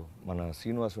డబ్బులు మన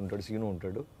సీను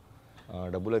ఉంటాడు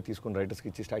డబ్బులు తీసుకుని రైటర్స్కి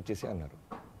ఇచ్చి స్టార్ట్ చేసి అన్నారు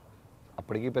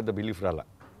అప్పటికీ పెద్ద బిలీఫ్ రాలా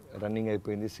రన్నింగ్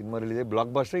అయిపోయింది సినిమా రిలీజ్ అయ్యి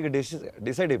బ్లాక్ బస్టర్ ఇక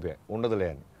డిసైడ్ అయిపోయాయి ఉండదులే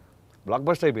అని బ్లాక్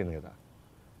బస్టర్ అయిపోయింది కదా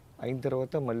అయిన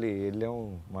తర్వాత మళ్ళీ వెళ్ళాం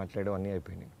మాట్లాడాం అన్నీ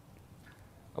అయిపోయినాయి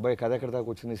అబ్బాయి కథ ఎక్కడ దాకా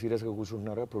వచ్చింది సీరియస్గా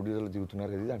కూర్చుంటున్నారా ప్రొడ్యూసర్లు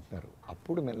దిగుతున్నారు ఇది అంటున్నారు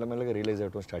అప్పుడు మెల్లమెల్లగా రియలైజ్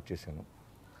అవ్వడం స్టార్ట్ చేశాను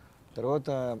తర్వాత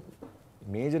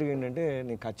మేజర్గా ఏంటంటే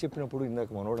నేను కథ చెప్పినప్పుడు ఇందాక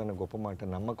మనోడు అనే గొప్ప మాట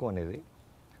నమ్మకం అనేది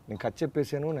నేను కథ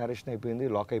చెప్పేశాను నేరేషన్ అయిపోయింది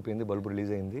లాక్ అయిపోయింది బల్బు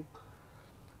రిలీజ్ అయింది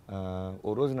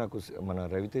ఓ రోజు నాకు మన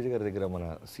రవితేజ గారి దగ్గర మన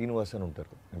శ్రీనివాస్ అని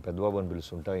ఉంటారు నేను పెద్దబాబు అని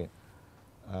పిలుస్తుంటా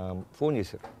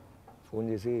ఫోన్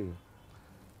చేసి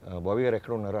బాబీ గారు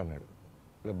ఎక్కడ ఉన్నారో అన్నాడు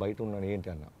ఇలా బయట ఉన్నాను ఏంటి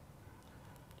అన్నా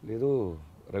లేదు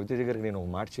రవితేజ గారికి నేను ఒక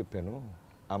మాట చెప్పాను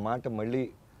ఆ మాట మళ్ళీ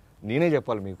నేనే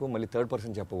చెప్పాలి మీకు మళ్ళీ థర్డ్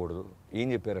పర్సన్ చెప్పకూడదు ఏం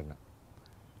చెప్పారన్నా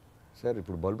సార్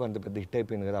ఇప్పుడు బల్బు అంత పెద్ద హిట్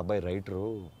అయిపోయింది కదా, అబ్బాయి రైటరు,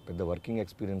 పెద్ద వర్కింగ్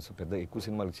ఎక్స్పీరియన్స్, పెద్ద ఎక్కువ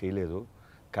సినిమాలు చేయలేదు,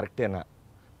 కరెక్టేనా,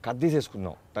 కట్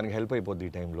తీసేసుకుందాం, తనకి హెల్ప్ అయిపోద్ది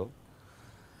ఈ టైంలో,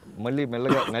 మళ్ళీ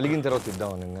మెల్లగా నలిగిన తర్వాత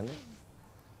ఇద్దాం అనగానే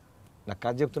నాకు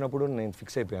కథ చెప్తున్నప్పుడు నేను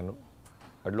ఫిక్స్ అయిపోయాను,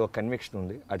 అడిలో కన్విక్షన్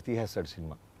ఉంది, అది తీసేస్తాడు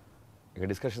సినిమా, ఇక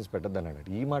డిస్కషన్స్ పెట్టద్దు అన్నాడు.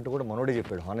 ఈ మాట కూడా మనోడే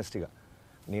చెప్పాడు హానెస్ట్గా.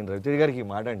 నేను రవితేజ గారికి ఈ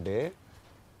మాట అంటే,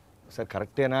 సార్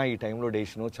కరెక్టేనా ఈ టైంలో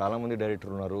డెసిషను, చాలామంది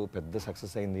డైరెక్టర్ ఉన్నారు, పెద్ద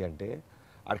సక్సెస్ అయింది అంటే,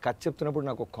 ఆడు కథ చెప్తున్నప్పుడు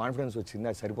నాకు ఒక కాన్ఫిడెన్స్ వచ్చింది,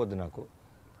 అది సరిపోద్ది నాకు,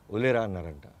 వదిలేరా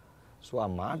అన్నారంట. సో ఆ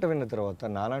మాట విన్న తర్వాత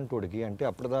నాలాంటోడికి, అంటే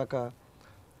అప్పటిదాకా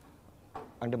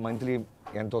అంటే మంత్లీ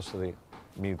ఎంత వస్తుంది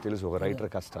మీకు తెలుసు ఒక రైటర్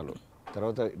కష్టాలు,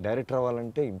 తర్వాత డైరెక్టర్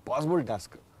అవ్వాలంటే ఇంపాసిబుల్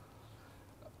టాస్క్,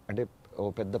 అంటే ఓ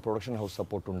పెద్ద ప్రొడక్షన్ హౌస్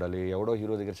సపోర్ట్ ఉండాలి, ఎవడో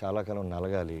హీరో దగ్గర చాలా కాలం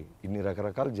నలగాలి, ఇన్ని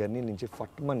రకరకాల జర్నీ నుంచి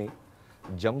ఫట్మని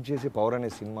జంప్ చేసి పవర్ అనే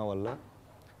సినిమా వల్ల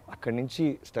అక్కడి నుంచి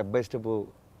స్టెప్ బై స్టెప్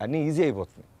అన్నీ ఈజీ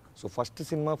అయిపోతుంది. సో ఫస్ట్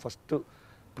సినిమా ఫస్ట్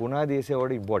పునాది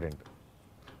వేసేవాడు ఇంపార్టెంట్.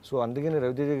 సో అందుకని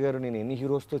రవితేజ గారు నేను ఎన్ని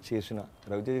హీరోస్తో చేసిన,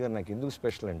 రవితేజ గారు నాకు ఎందుకు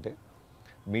స్పెషల్ అంటే,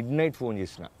 మిడ్ నైట్ ఫోన్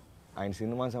చేసిన, ఆయన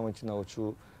సినిమా సమస్య అవ్వచ్చు,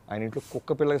 ఆయన ఇంట్లో కుక్క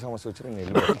పిల్లకి సమస్య వచ్చి నేను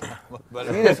వెళ్ళిపోతాను.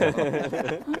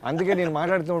 అందుకే నేను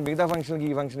మాట్లాడుతున్నప్పుడు మిగతా ఫంక్షన్కి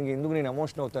ఈ ఫంక్షన్కి ఎందుకు నేను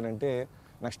ఎమోషన్ అవుతానంటే,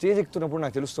 నాకు స్టేజ్ ఎక్కుతున్నప్పుడు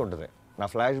నాకు తెలుస్తుంటుంది నా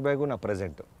ఫ్లాష్ బ్యాక్, నా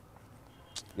ప్రజెంట్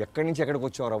ఎక్కడి నుంచి ఎక్కడికి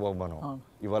వచ్చావరా బాబు మనం.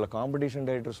 ఇవాళ కాంపిటీషన్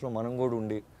డైరెక్టర్స్లో మనం కూడా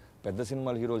ఉండి పెద్ద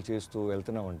సినిమాలు హీరోలు చేస్తూ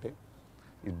వెళ్తున్నామంటే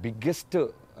ఇది బిగ్గెస్ట్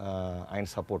ఆయన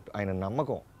సపోర్ట్, ఆయన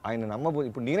నమ్మకం. ఆయన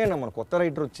ఇప్పుడు నేనే నమ్మను, కొత్త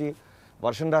రైటర్ వచ్చి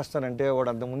వర్షం రాస్తానంటే వాడు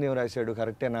అంతకుముందు ఏం రాశాడు,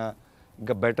 కరెక్టేనా,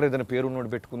 ఇంకా బెటర్ ఏదైనా పేరు ఉన్నోడు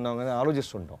పెట్టుకుందాం అని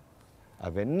ఆలోచిస్తుంటాం.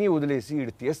 అవన్నీ వదిలేసి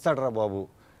వీడు తీస్తాడరా బాబు,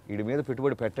 వీడి మీద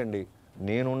పెట్టుబడి పెట్టండి,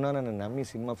 నేనున్నానని నమ్మి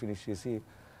సినిమా ఫినిష్ చేసి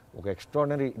ఒక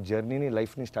ఎక్స్ట్రాడినరీ జర్నీని,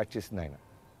 లైఫ్ని స్టార్ట్ చేసింది ఆయన.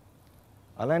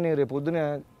 అలానే రేపొద్దున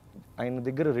ఆయన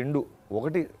దగ్గర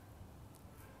ఒకటి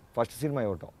ఫస్ట్ సినిమా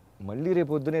ఇవ్వటం, మళ్ళీ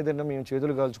రేపొద్దున ఏదైనా మేము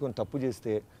చేతులు కాల్చుకొని తప్పు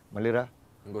చేస్తే మళ్ళీరా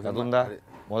ఉందా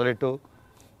మొదలెట్టు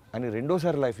అని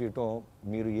రెండోసారి లైఫ్ ఇవ్వటం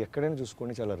మీరు ఎక్కడైనా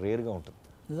చూసుకోండి చాలా రేర్గా ఉంటుంది.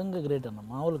 నిజంగా గ్రేట్ అన్న,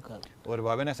 మామూలు కాదు. ఓరి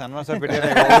బాబాయ్ నాకు సన్మాసం పెట్టారు.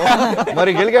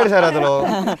 మరి గెలిగాడు సార్ అతను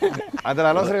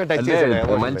అనవసరంగా టచ్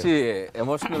చేశాడు, మంచి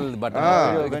ఎమోషనల్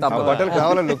బట్టలు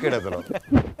కావాలని నొక్కాడు అతను.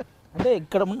 అంటే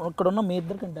ఇక్కడ ఉన్న మీ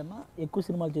ఇద్దరు కంటే అన్న ఎక్కువ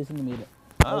సినిమాలు చేసింది మీరే,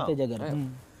 రవితేజ గారు.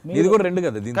 ఇది కూడా 2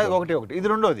 కదా, ఒకటి ఇది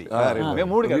రెండోది, మేము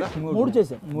 3 కదా, 3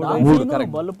 చేసాం.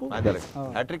 బల్బు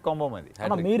హ్యాట్రిక్ కాంబో అది.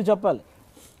 మీరు చెప్పాలి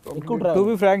ఎక్కువ. టు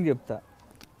బి ఫ్రాంక్ చెప్తా,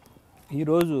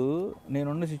 ఈరోజు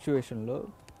నేనున్న సిచ్యువేషన్లో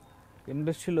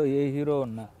ఇండస్ట్రీలో ఏ హీరో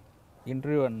ఉన్నా,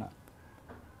 ఇంటర్వ్యూ అన్నా,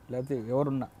 లేకపోతే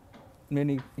ఎవరున్నా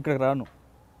నేను ఇక్కడికి రాను.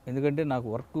 ఎందుకంటే నాకు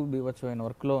వర్క్ బీభత్సమైన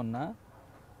వర్క్లో ఉన్నా,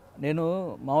 నేను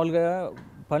మామూలుగా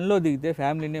పనిలో దిగితే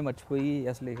ఫ్యామిలీనే మర్చిపోయి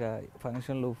అసలు ఇక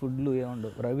ఫంక్షన్లు ఫుడ్లు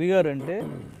ఏముండవు. రవి గారు అంటే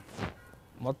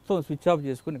మొత్తం స్విచ్ ఆఫ్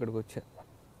చేసుకుని ఇక్కడికి వచ్చా,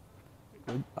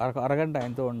 అరగంట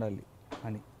ఆయనతో ఉండాలి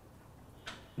అని.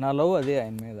 నా లవ్ అదే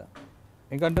ఆయన మీద.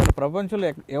 ఎందుకంటే ప్రపంచంలో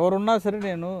ఎవరున్నా సరే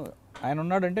నేను ఆయన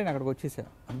ఉన్నాడంటే నేను అక్కడికి వచ్చేసా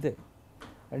అంతే.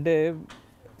 అంటే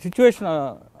సిచ్యువేషన్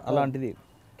అలాంటిది.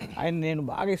 ఆయన నేను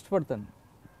బాగా ఇష్టపడతాను.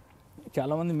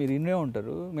 చాలామంది మీరు ఇన్నే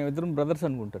ఉంటారు, మేమిద్దరం బ్రదర్స్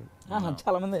అనుకుంటారు,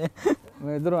 చాలామంది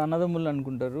మేమిద్దరం అన్నదమ్ములు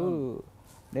అనుకుంటారు.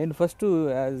 నేను ఫస్ట్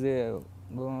యాజ్ ఏ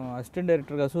అసిస్టెంట్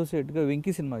డైరెక్టర్గా అసోసియేట్గా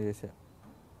వెంకీ సినిమా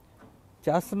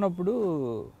చేస్తున్నప్పుడు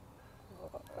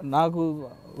నాకు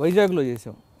వైజాగ్లో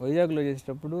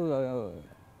చేసేటప్పుడు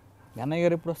మీ అన్నయ్య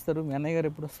గారు ఎప్పుడు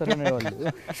వస్తారు అనేవాళ్ళు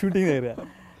షూటింగ్ దగ్గర.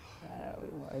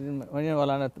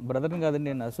 వాళ్ళ బ్రదర్ని కాదండి,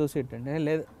 నేను అసోసియేట్ అంటే.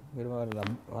 లేదు మీరు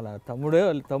వాళ్ళ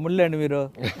తమ్ముళ్ళే అండి,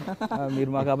 మీరు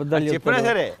మాకు అబద్ధాలు చెప్పినా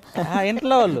సరే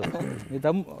ఇంట్లో వాళ్ళు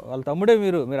వాళ్ళ తమ్ముడే,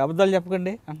 మీరు అబద్ధాలు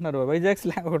చెప్పకండి అంటున్నారు. వైజాగ్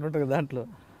స్లాంగ్ ఒకటి ఉంటుంది దాంట్లో.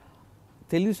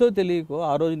 తెలుసో తెలియకో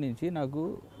ఆ రోజు నుంచి నాకు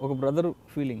ఒక బ్రదర్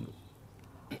ఫీలింగ్,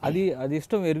 అది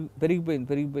ఇష్టం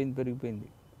పెరిగిపోయింది.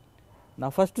 నా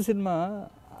ఫస్ట్ సినిమా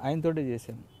ఆయనతోటే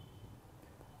చేశాను.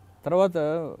 తర్వాత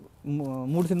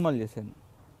 3 సినిమాలు చేశాను.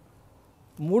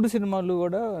 3 సినిమాలు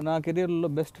కూడా నా కెరీర్లో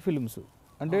బెస్ట్ ఫిల్మ్స్.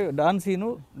 అంటే డాన్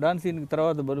సీన్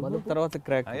తర్వాత బల్బు, తర్వాత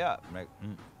క్రాక్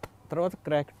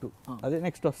 2, అదే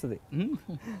నెక్స్ట్ వస్తుంది.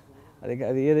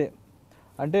 అది ఏదే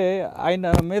అంటే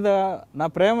ఆయన మీద నా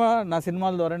ప్రేమ నా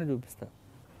సినిమాల ద్వారానే చూపిస్తా.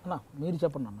 అన్న మీరు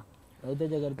చెప్పండి అన్న,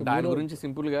 రవితేజ గారికి ఆయన గురించి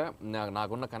సింపుల్గా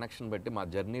నాకున్న కనెక్షన్ బట్టి మా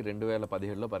జర్నీ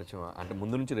 2017లో పరిచయం. అంటే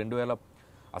ముందు నుంచి 2000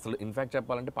 అసలు ఇన్ఫ్యాక్ట్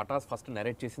చెప్పాలంటే పటాస్ ఫస్ట్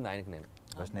నరేట్ చేసింది ఆయనకి.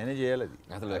 నేనే చేయాలి అది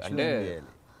అసలు. అంటే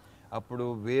అప్పుడు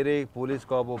వేరే పోలీస్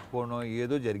కాప్ ఒప్పుకోవడం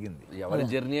ఏదో జరిగింది. ఎవరి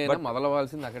జర్నీ అయినా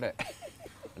మొదలవ్వాల్సింది అక్కడే.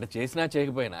 అంటే చేసినా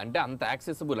చేయకపోయినా అంటే అంత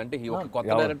యాక్సెసిబుల్. అంటే ఒక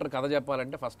కొత్త డైరెక్టర్ కథ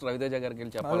చెప్పాలంటే ఫస్ట్ రవితేజ గారికి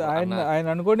వెళ్ళి చెప్పాలి. ఆయన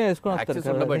అనుకోని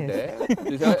ఉండబట్టే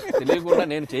తెలియకుండా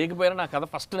నేను చేయకపోయినా నా కథ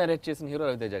ఫస్ట్ నరేట్ చేసిన హీరో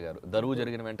రవితేజ గారు. దరువు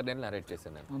జరిగిన వెంటనే నరేట్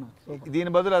చేశాను నేను.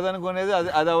 దీని బదులు అది అనుకునేది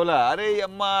అది అవలా, అరే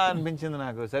అమ్మా అనిపించింది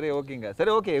నాకు. సరే ఓకే, ఇంకా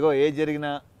సరే ఓకే, ఏదో ఏది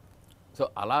జరిగినా సో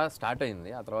అలా స్టార్ట్ అయింది.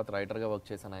 ఆ తర్వాత రైటర్గా వర్క్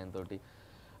చేశాను ఆయనతోటి.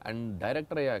 అండ్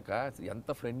డైరెక్టర్ అయ్యాక ఎంత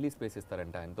ఫ్రెండ్లీ స్పేస్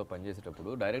ఇస్తారంటే ఆయనతో పనిచేసేటప్పుడు.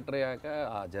 డైరెక్టర్ అయ్యాక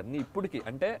ఆ జర్నీ ఇప్పటికి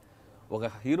అంటే ఒక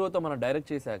హీరోతో మనం డైరెక్ట్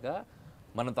చేశాక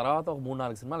మన తర్వాత ఒక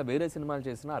 3-4 సినిమాలు వేరే సినిమాలు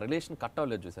చేసినా ఆ రిలేషన్ కట్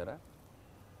అవ్వలేదు చూసారా.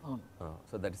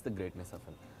 So that is the greatness of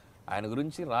ఆయన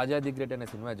గురించి రాజా ది గ్రేట్ అనే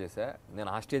సినిమా చేశా. నేను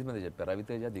ఆ స్టేజ్ మీద చెప్పాను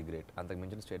రవితేజ ది గ్రేట్. అంతకు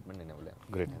మించిన స్టేట్మెంట్ నేను ఇవ్వలేను.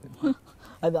 గ్రేట్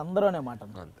అది అందరూ అనే మాట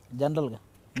జనరల్గా.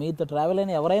 మీతో ట్రావెల్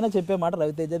అయిన ఎవరైనా చెప్పే మాట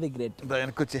రవితేజ ది గ్రేట్.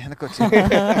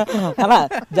 అలా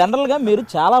జనరల్గా మీరు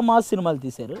చాలా మాస్ సినిమాలు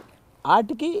తీశారు.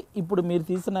 వాటికి ఇప్పుడు మీరు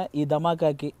తీసిన ఈ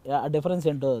ధమాకాకి ఆ డిఫరెన్స్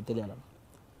ఏంటో తెలియాలి.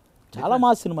 చాలా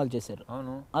మాస్ సినిమాలు చేశారు.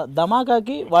 అవును.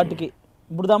 ధమాకాకి వాటికి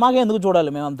ఇప్పుడు ధమాకా ఎందుకు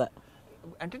చూడాలి మేమంతా?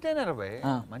 ఎంటర్టైనర్ అబ్బాయి,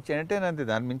 మంచి ఎంటర్టైనర్ అంతే,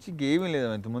 దాని మించి ఏమీ లేదు.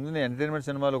 ఇంతకుముందు నేను ఎంటర్టైన్మెంట్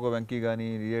సినిమాలు ఒక వెంకీ కానీ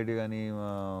రియేడ్ కానీ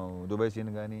దుబాయ్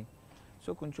సీన్ కానీ సో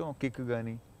కొంచెం కిక్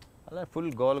కానీ అలా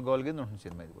ఫుల్ గోల్ కింద ఉంటుంది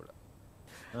సినిమా ఇది కూడా.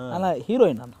 అలా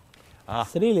హీరోయిన్ అన్న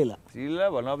Sreeleela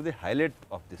one of the highlight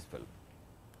of this film.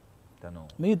 తను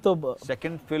మీతో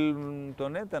సెకండ్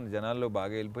ఫిల్మ్తోనే తన జనాల్లో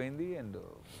బాగా వెళ్ళిపోయింది. అండ్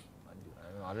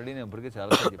ఆల్రెడీ నేను ఇప్పటికే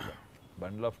చాలాసార్లు చెప్పాను,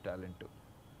 బండిల్ ఆఫ్ టాలెంట్,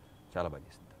 చాలా బాగా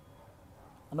చేసింది.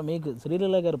 అంటే మీకు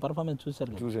శ్రీలీల గారు పర్ఫార్మెన్స్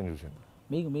చూశారు? చూశాను.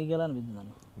 మీకు ఎలా అనిపించింది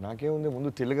అన్న? నాకేముంది, ముందు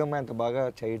తెలుగు అమ్మాయి అంత బాగా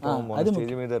చేయటం, మన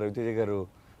స్టేజ్ మీద రవితేజ గారు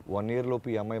 1 year లోపు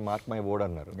ఈ అమ్మాయి మార్క్ మై బోర్డ్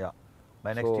అన్నారు.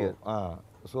 By next year.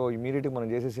 సో ఇమీడియట్గా మనం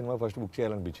చేసే cinema first book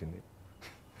చేయాలనిపించింది.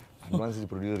 Advance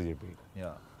producer చెప్పి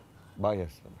బాగా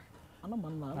చేస్తాం.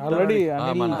 ఆల్రెడీ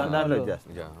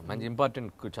మంచి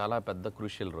ఇంపార్టెంట్, చాలా పెద్ద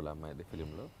క్రూషియల్ రోల్ అమ్మాయిది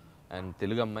ఫిలింలో. అండ్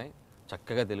తెలుగు అమ్మాయి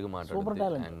చక్కగా తెలుగు మాట్లాడుతుంది.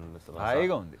 అండ్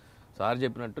హాయిగా ఉంది. సార్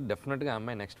చెప్పినట్టు డెఫినెట్గా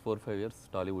అమ్మాయి నెక్స్ట్ 4-5 years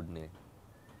టాలీవుడ్ని.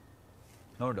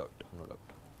 No doubt.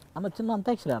 అన్న చిన్న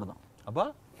అంతాక్షరి ఆడదాం. అబ్బా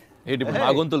ఏంటి మా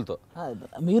గొంతులతో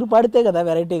మీరు పాడితే కదా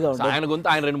వెరైటీగా ఉంటుంది. ఆయన గొంతు,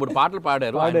 ఆయన 2-3 పాటలు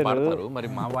పాడారు, ఆయన పాడతారు. మరి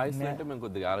మా వాయిస్ అంటే మేము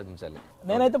కొద్దిగా ఆలోచించాలి.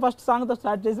 నేనైతే ఫస్ట్ సాంగ్తో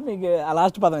స్టార్ట్ చేసి మీకు ఆ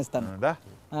లాస్ట్ పదం ఇస్తాను.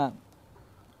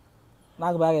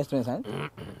 నాకు బాగా ఇష్టమే సాంగ్.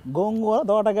 గోంగూర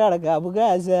తోటగాడ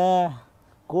గాబుగాస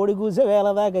కోడి కూసే వేళ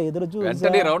దాకా ఎదురు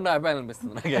చూసి రౌండ్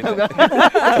ఆపాలనిపిస్తుంది.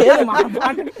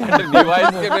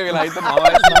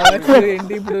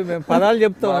 ఏంటి ఇప్పుడు మేము పదాలు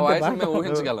చెప్తాం,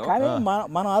 ఊహించగలం. కానీ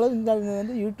మనం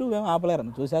ఆలోచించాల్సింది యూట్యూబ్ ఏమో ఆపలేరు,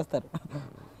 చూసేస్తారు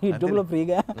యూట్యూబ్లో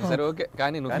ఫ్రీగా. సరే ఓకే,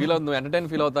 కానీ నువ్వు ఫీల్ అవుతుంది, నువ్వు ఎంటర్టైన్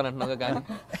ఫీల్ అవుతానంటున్నావు. కానీ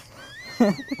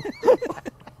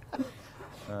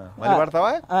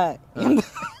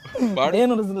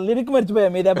నేను లిరిక్ మర్చిపోయా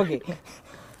మీ దెబ్బకి.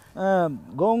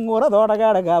 గోంగూర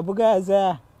తోటగాడ గాబుగాసా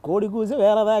కోడి కూసి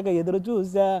వేళ దాకా ఎదురు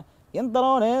చూసా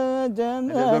ఇంతలోనే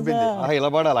ఇలా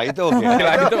పాడాలి. అయితే ఓకే,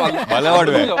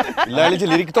 భలేవాడువే. ఇలా నుంచి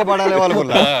లిరిక్ తో పాడాలి వాళ్ళు.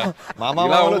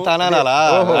 మామూలు తనాలా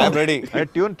రెడీ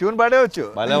ట్యూన్ పాడేవచ్చు.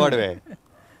 భలేవాడువే.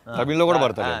 తమిళ్లో కూడా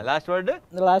పడతాడు.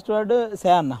 లాస్ట్ వర్డ్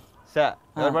సే అన్న. సా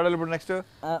ఎవరు పాడాలి ఇప్పుడు నెక్స్ట్?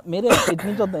 మీరే ఇటు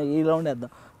నుంచి వద్దాం, ఈ రౌండ్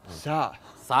వేద్దాం.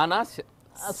 సానా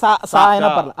అయినా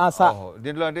పర్లేదు.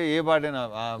 దీంట్లో అంటే ఏ పాటైనా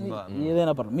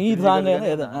ఏదైనా పర్లేదు, మీ సాంగ్ అయినా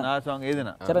ఏదైనా, నా సాంగ్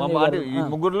ఏదైనా, ఈ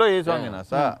ముగ్గురులో ఏ సాంగ్ అయినా.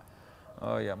 సా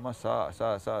అమ్మ సా సా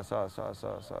సా సా సా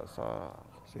సా సా సా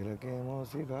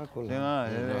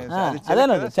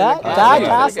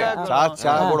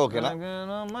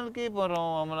మల్కీపురం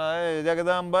అమల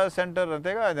జగదాంబ సెంటర్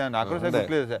అంతేగా.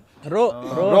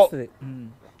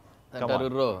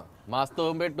 మాస్తో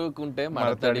పెట్టుకుంటే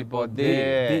మడతడిపోద్ది.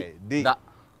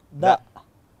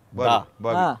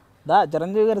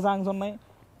 చిరంజీవి గారి సాంగ్స్ ఉన్నాయి,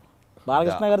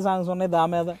 బాలకృష్ణ గారి సాంగ్స్ ఉన్నాయి, దా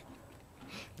మీద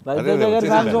రవితేజ గారి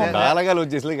సాంగ్స్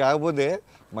వచ్చేసి. కాకపోతే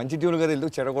మంచి ట్యూన్ కదా, వెళ్తూ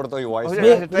చెడగొడతావు ఈ వాయిస్.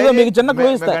 మీకు చిన్న క్లూ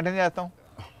ఇస్తా, చేస్తాం.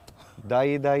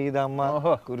 దాయి దాయి దమ్మ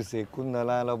కురిసే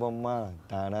కుందలాల బొమ్మ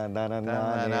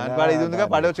ఇది ఉందిగా,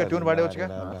 పాడవచ్చు, ట్యూన్ పాడవచ్చుగా.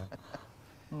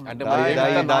 అంటే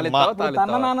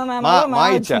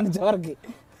చివరికి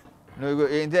నువ్వు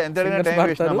ఎంత అడిగినా టైం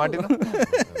వేస్ట్ నా మాటను.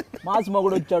 మాస్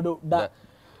మొగుడు వచ్చాడు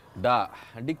డా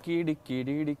డిక్కి డిక్కి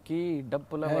డిక్కి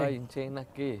డప్పుల వాయించే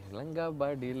నక్కి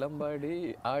లంగాబాడి లంబాడి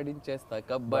ఆడించేస్తా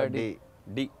కబడ్డీ.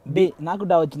 డి డి నాకు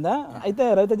డా వచ్చిందా? అయితే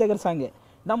రవితేజ గారి సాంగే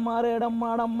డమ్మారే డమ్మా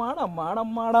డమ్మా డమ్మా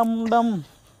డమ్మా డమ్ డమ్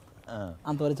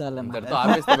అంతవరకు చాలే.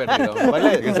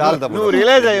 నువ్వు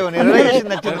రియలైజ్ అయ్యావు,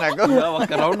 నచ్చింది నాకు.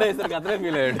 ఒక రౌండ్ వేసరికి అతనే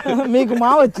ఫీల్ అయ్యాడు. మీకు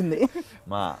మా వచ్చింది.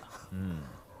 మా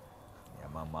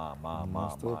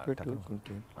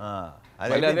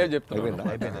అదే చెప్తాను,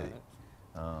 అయిపోయింది అది.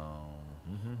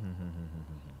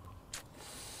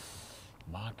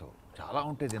 మాట చాలా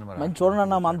ఉంటాయి దీని. మంచి చూడండి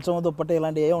అన్న, మంచం దుప్పటి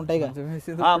ఇలాంటివి ఏ ఉంటాయి కదా.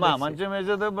 మంచం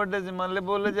వేసేదో పట్టేసి మళ్ళీ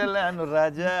పూల చల్లాను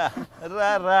రాజా రా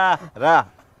రా రా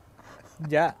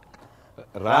జా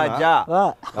రాజా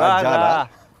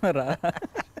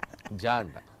జా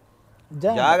అంట.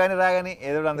 జాగాని రాగాని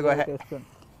ఏదో అందుకో.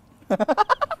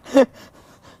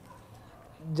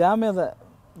 జా మీద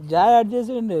జా యాడ్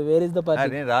చేసేయండి. Where is the party?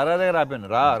 నేను రారా దగ్గర ఆపాను.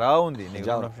 రా ఉంది నీకు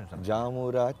జాము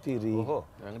రాత్రి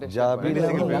వెంకటేష్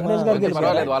గారికి వెళ్ళి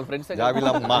పర్వాలేదు, వాళ్ళ ఫ్రెండ్స్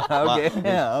జాబిలమ్మ.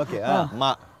 ఓకే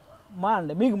మా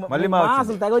అండి మీకు మళ్ళీ మా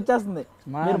అసలు తెగ వచ్చేస్తుంది.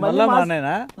 మీరు మళ్ళా మళ్ళీ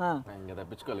మానేనా ఇంకా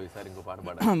తప్పించుకోవాలి ఈసారి ఇంకో పాట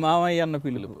పాడాలి. మామయ్య అన్న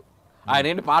పిలుపు. ఆయన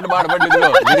ఏంటి పాట పాడబట్టి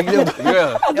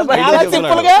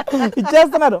సింపుల్ గా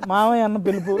ఇచ్చేస్తున్నారు. మామయ్య అన్న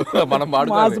పిలుపు, మనం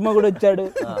పాడుకోవాలి. మాసిమ కూడా వచ్చాడు,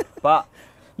 పా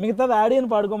మిగతాది ఆడియని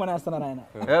పాడుకోమనేస్తున్నారు ఆయన.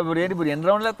 ఇప్పుడు ఎన్ని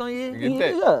రౌండ్లు వేస్తాం ఇంతే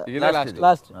ఇలా లాస్ట్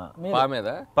లాస్ట్ పా మీద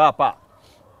పా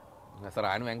సార్.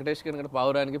 ఆయన వెంకటేష్ గారి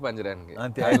పావురానికి పంజరానికి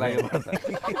అంతే.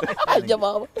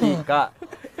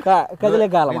 కదిలే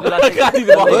కాలం.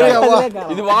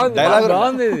 ఇది బాగుంది.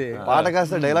 బాగుంది ఇది. పాట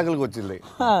కాస్త డైలాగులకు వచ్చింది.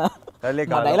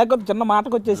 డైలాగ్ చిన్న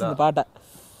మాటకు వచ్చేసింది పాట.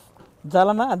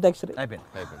 చాలన్నా అంత్యాక్షరి అయిపోయింది.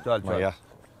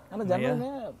 అన్న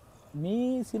జనరల్గా మీ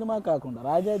సినిమా కాకుండా,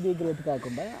 రాజా ది గ్రేట్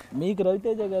కాకుండా, మీకు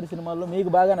రవితేజ గారి సినిమాల్లో మీకు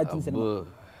బాగా నచ్చిన సినిమా?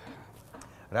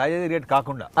 రాజాది రేట్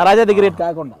కాకుండా, రాజా ది గ్రేట్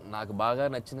కాకుండా నాకు బాగా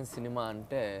నచ్చిన సినిమా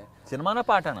అంటే సినిమానా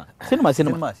పాటనా? సినిమా.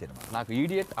 నాకు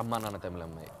ఈడియట్, అమ్మా నాన్న తమిళ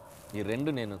అమ్మాయి, ఈ రెండు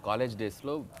నేను కాలేజ్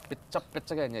డేస్లో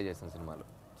పిచ్చగా ఎంజాయ్ చేసిన సినిమాలు.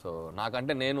 సో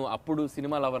నాకంటే నేను అప్పుడు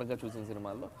సినిమా లవర్గా చూసిన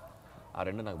సినిమాల్లో ఆ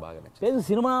రెండు నాకు బాగా నచ్చింది.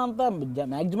 సినిమా అంతా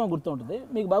మ్యాక్సిమం గుర్తుంటుంది.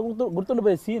 మీకు బాగా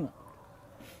గుర్తుండిపోయే సీన్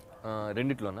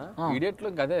రెండిట్లోనా? ఈడియట్లో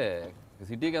ఇంకా అదే,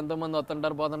 సిటీకి ఎంతోమంది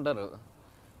వస్తుంటారు పోతుంటారు,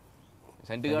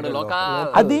 సెంటిగాడు లోకా,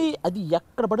 అది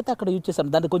ఎక్కడ పడితే అక్కడ యూజ్ చేశాను.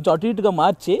 దాన్ని కొంచెం అటు ఇటుగా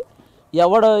మార్చి,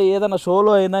 ఎవడ ఏదైనా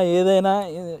షోలో అయినా ఏదైనా,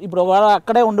 ఇప్పుడు వాడు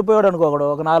అక్కడే ఉండిపోయాడు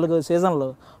అనుకోకూడదు, ఒక 4 సీజన్లు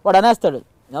వాడు అనేస్తాడు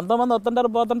ఎంతోమంది వస్తుంటారు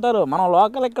పోతుంటారు, మనం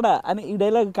లోకల్ ఎక్కడ అని. ఈ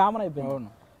డైలాగ్ కామన్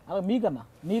అయిపోయింది. అలా మీకన్నా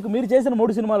మీరు చేసిన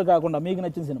 3 సినిమాలు కాకుండా మీకు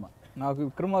నచ్చిన సినిమా? నాకు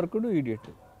విక్రమార్కుడు,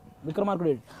 ఈడియట్.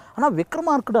 విక్రమార్కుడు అన్న,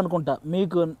 విక్రమార్కుడు అనుకుంటా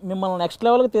మీకు మిమ్మల్ని నెక్స్ట్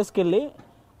లెవెల్కి తీసుకెళ్ళి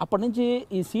అప్పటి నుంచి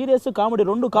ఈ సీరియస్ కామెడీ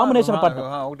 2 కాంబినేషన్ పడ్డా.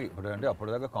 ఒకటి ఇప్పుడు అంటే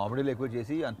అప్పటిదాకా కామెడీలు ఎక్కువ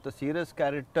చేసి అంత సీరియస్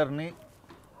క్యారెక్టర్ని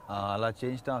అలా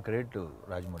చేయించడం ఆ క్రెడిట్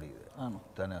రాజమౌళి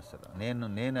తనే వస్తారు.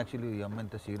 నేను యాక్చువల్లీ ఈ అమ్మ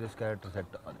ఇంత సీరియస్ క్యారెక్టర్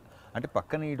సెట్ అంటే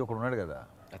పక్కన ఇటు ఒకడు ఉన్నాడు కదా,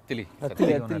 అత్తిలి,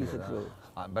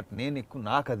 బట్ నేను ఎక్కువ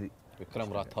నాకు అది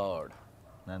విక్రమ్ రాథోడ్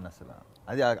నన్ను అసలు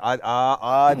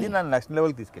అది నన్ను నెక్స్ట్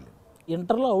లెవెల్కి తీసుకెళ్ళింది.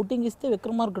 ఇంటర్లో అవుటింగ్ ఇస్తే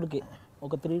విక్రమార్కుడికి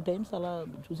ఒక 3 times అలా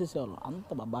చూసేసేవాళ్ళం. అంత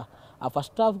బాబా ఆ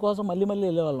ఫస్ట్ హాఫ్ కోసం మళ్ళీ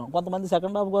వెళ్ళేవాళ్ళం, కొంతమంది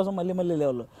సెకండ్ హాఫ్ కోసం మళ్ళీ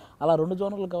వెళ్ళేవాళ్ళు. అలా 2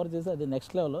 జోనర్లు కవర్ చేసి అది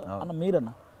నెక్స్ట్ లెవెల్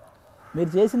అన్న. మీరు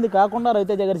చేసింది కాకుండా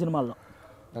రవితేజ గారి సినిమాల్లో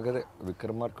నాకు అదే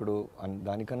విక్రమార్కుడు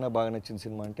దానికన్నా బాగా నచ్చిన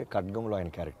సినిమా అంటే ఖడ్గంలో ఆయన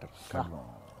క్యారెక్టర్.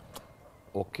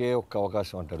 ఒకే ఒక్క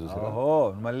అవకాశం అంటారు చూసారా,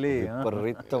 మళ్ళీ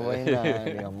విపరీతమైన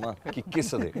అమ్మ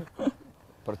కిక్కిస్తుంది.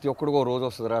 ప్రతి ఒక్కడికి ఒక రోజు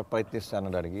వస్తుందిరా ప్రయత్నిస్తా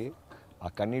అనడానికి ఆ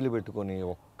కన్నీళ్ళు పెట్టుకొని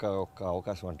ఒక్క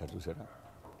అవకాశం అంటారు చూసారా,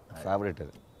 ఫేవరెట్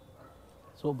అది.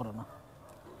 సూపర్ అన్న.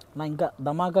 నా ఇంకా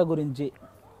ధమాకా గురించి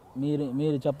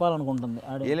మీరు చెప్పాలనుకుంటుంది?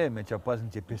 ఏలేదు, మేము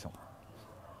చెప్పాల్సింది చెప్పేసాం,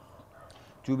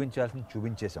 చూపించాల్సింది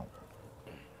చూపించేసాం.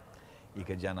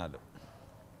 ఇక జనాలు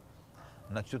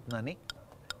నచ్చుతుందని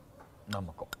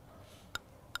నమ్మకం.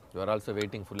 You are also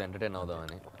waiting full entertain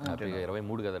అవుదామని. హ్యాపీగా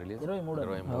 23 కదా రిలీజ్,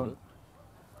 23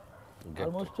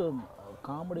 ఆల్మోస్ట్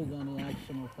కామెడీ కానీ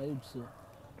యాక్షన్ ఫైట్స్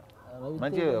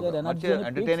మంచి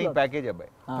ఎంటర్టైనింగ్ ప్యాకేజ్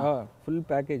అబ్బాయి, full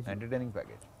package, entertaining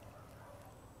package.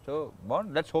 So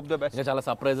బాగుంది, లెట్స్ హోప్ ద బెస్ట్. ఇంకా చాలా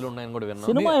సర్ప్రైజ్లు ఉన్నాయని కూడా విన్నాను.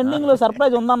 సినిమా ఎండింగ్ లో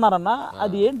సర్ప్రైజ్ ఉందన్నారన్న,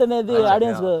 అది ఏంటనేది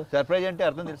ఆడియన్స్ సర్ప్రైజ్ అంటే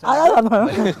అర్థం తెలుసు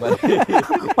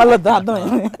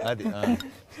అర్థమైంది. అది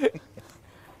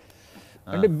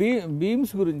అంటే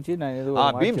బీమ్స్ గురించి నేను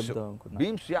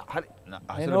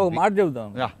ఒక మాట చెబుతాం.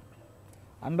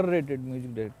 Under rated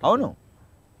music director. అవును,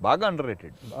 బాగా అండర్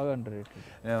రేటెడ్.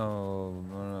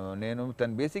 నేను తన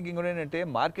బేసిక్ ఇంకోటి ఏంటంటే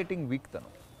మార్కెటింగ్ వీక్. తను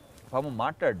పాపం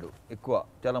మాట్లాడు ఎక్కువ,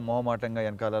 చాలా మొహమాటంగా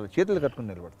వెనకాల చేతులు కట్టుకుని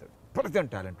నిలబడతాడు. ప్రజెంట్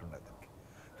టాలెంట్ ఉన్నది దానికి.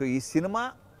 సో ఈ సినిమా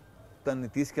తనని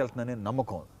తీసుకెళ్తుందనే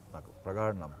నమ్మకం నాకు,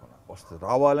 ప్రగాఢ నమ్మకం వస్తుంది,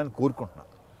 రావాలని కోరుకుంటున్నాను.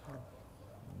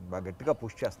 బాగా గట్టిగా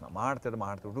పుష్ చేస్తున్నా, మాట్లాడు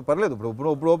పర్లేదు.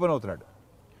 ఇప్పుడు ఓపెన్ అవుతున్నాడు,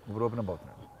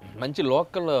 మంచి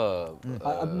లోకల్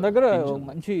దగ్గర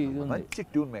మంచి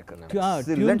tune maker,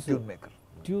 tune maker,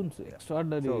 tunes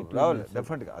extraordinary రావాలి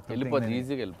డెఫినెట్గా. వెళ్ళిపోద్ది,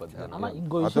 ఈజీగా వెళ్ళిపోద్ది.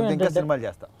 ఇంకో విషయం సినిమాలు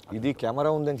చేస్తా. ఇది కెమెరా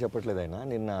ఉందని చెప్పట్లేదు ఆయన.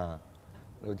 నిన్న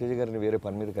రవితేజ గారిని వేరే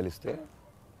పని మీద కలిస్తే,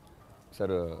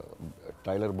 సార్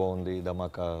ట్రైలర్ బాగుంది,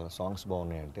 ధమాకా సాంగ్స్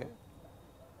బాగున్నాయి అంటే,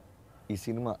 ఈ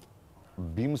సినిమా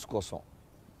బీమ్స్ కోసం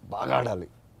బాగా ఆడాలి,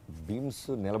 బీమ్స్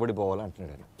నిలబడిపోవాలి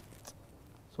అంటున్నాడు ఆయన.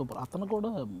 సూపర్. అతను కూడా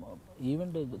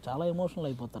ఈవెంట్ చాలా ఎమోషనల్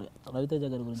అయిపోతారు రవితేజ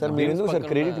గారి గురించి. సార్ మీరు ఎందుకు సార్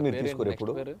క్రెడిట్ మీరు తీసుకోరు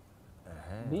ఎప్పుడు?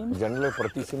 జనరల్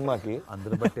ప్రతి సినిమాకి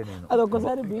అందరూ బట్టే నేను అది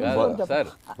ఒక్కసారి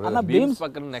బీమ్స్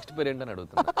పక్కన నెక్స్ట్ పేరు ఏంటని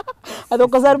అడుగుతున్నా. అది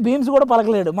ఒక్కసారి బీమ్స్ కూడా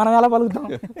పలకలేడు, మనం ఎలా పలుకుతాం?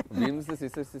 బీమ్స్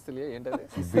ఏంటది?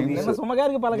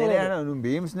 సుమగారికి పలకలేడు. నువ్వు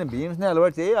బీమ్స్ ని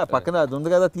అలవాటు చేయి, ఆ పక్కన అది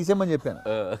ఉంది కదా తీసేయమని చెప్పాను.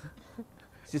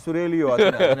 సిసురేలియో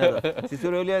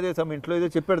సిసురేలియో అదే సమ్ ఇంట్లో ఏదో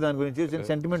చెప్పాడు దాని గురించి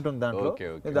సెంటిమెంట్ ఉంది దాంట్లో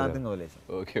దాంతో వదిలేసి.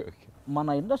 Okay okay. మన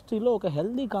ఇండస్ట్రీలో ఒక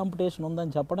హెల్దీ కాంపిటీషన్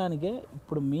ఉందని చెప్పడానికే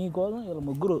ఇప్పుడు మీకోసం ఇలా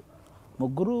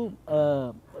ముగ్గురు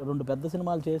 2 పెద్ద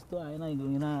సినిమాలు చేస్తూ ఆయన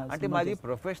అంటే మాది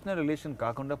ప్రొఫెషనల్ రిలేషన్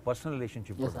కాకుండా పర్సనల్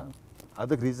రిలేషన్షిప్.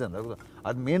 అదొక రీజన్,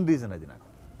 అది మెయిన్ రీజన్ అది నాకు.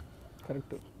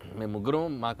 కరెక్ట్. మేము ముగ్గురం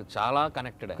మాకు చాలా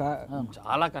కనెక్టెడ్,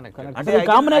 చాలా కనెక్టెడ్. అంటే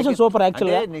కాంబినేషన్ సూపర్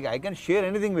యాక్చువల్గా. I can share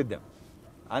anything with them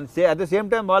and at the same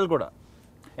time వాళ్ళు కూడా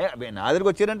నా దగ్గరికి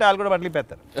వచ్చారంటే వాళ్ళు కూడా బట్టలు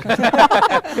పెడతారు.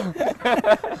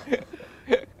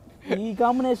 ఈ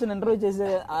కాంబినేషన్ ఇంటర్వ్యూ చేసే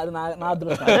అది నా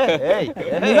అదృష్టం,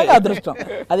 అదృష్టం.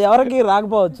 అది ఎవరికి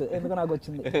రాకపోవచ్చు, ఎందుకు నాకు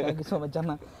వచ్చింది. థ్యాంక్ యూ సో మచ్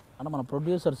అన్న. అంటే మన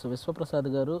ప్రొడ్యూసర్స్ విశ్వప్రసాద్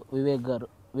గారు, వివేక్ గారు,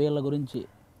 వీళ్ళ గురించి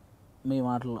మీ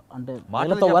మాటల్లో అంటే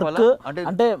వీళ్ళతో వర్క్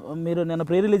అంటే మీరు నిన్న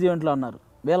ప్రీ రిలీజ్ ఈవెంట్లో అన్నారు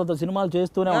వీళ్ళతో సినిమాలు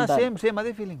చేస్తూనే ఉంటారు. సేమ్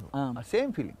అదే ఫీలింగ్, సేమ్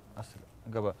ఫీలింగ్. అసలు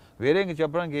ఇంకా వేరే ఇంకా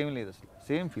చెప్పడానికి ఏమీ లేదు, అసలు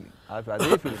సేమ్ ఫీలింగ్,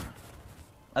 అదే ఫీలింగ్.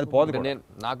 అది పోదు.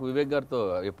 నాకు వివేక్ గారితో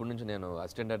ఎప్పటి నుంచి నేను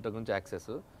అసిస్టెంట్ డైరెక్టర్ నుంచి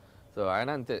యాక్సెస్. సో ఆయన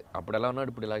అంతే, అప్పుడు ఎలా ఉన్నాడు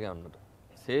ఇప్పుడు ఇలాగే ఉన్నాడు,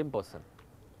 సేమ్ పర్సన్.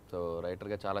 సో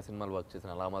రైటర్గా చాలా సినిమాలు వర్క్ చేసిన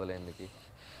అలా మొదలైందికి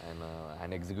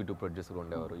ఆయన ఎగ్జిక్యూటివ్ ప్రొడ్యూసర్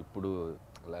ఉండేవారు. ఇప్పుడు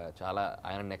చాలా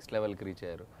ఆయన నెక్స్ట్ లెవెల్కి రీచ్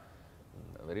అయ్యారు.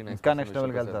 Very nice. నెక్స్ట్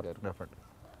లెవెల్కి వెళ్తారు.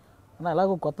 అన్న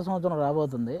ఎలాగో కొత్త సంవత్సరం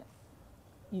రాబోతుంది.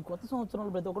 ఈ కొత్త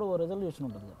సంవత్సరంలో ప్రతి ఒక్కరు ఓ రెజల్యూషన్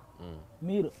ఉంటుంది కదా.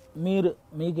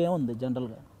 మీకేముంది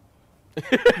జనరల్గా?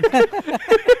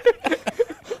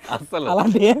 అసలు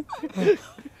అలాంటి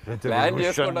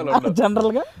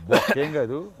జనరల్గా ఏం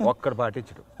కాదు, ఒక్కడ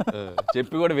పాటించడం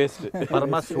చెప్పి కూడా వేస్ట్.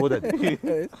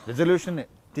 రెజల్యూషన్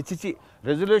తెచ్చిచ్చి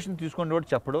రెజల్యూషన్ తీసుకుని కూడా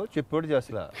చెప్పాడు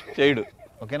అసలు చేయడు.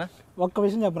 ఓకేనా? ఒక్క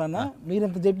విషయం చెప్పనన్నా, మీరు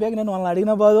ఇంత చెప్పాక నేను వాళ్ళని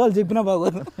అడిగినా బాగోదు, వాళ్ళు చెప్పినా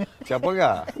బాగోదు. చెప్పగా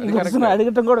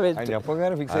అడగటం కూడా వేస్ట్.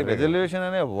 చెప్పగానే ఫిక్స్ అయ్యి రెజల్యూషన్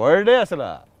అనే వర్డే అసలు.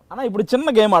 అన్న ఇప్పుడు చిన్న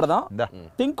గేమ్ ఆడదాం,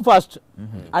 థింక్ ఫాస్ట్.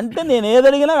 అంటే నేను ఏది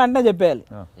అడిగినా వెంటనే చెప్పేయాలి.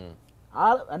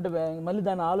 అంటే మళ్ళీ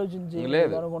దాన్ని ఆలోచించి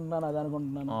అనుకుంటున్నాను అది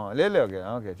అనుకుంటున్నాను. లేదు ఓకే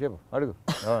ఓకే చెప్పు, అడుగు.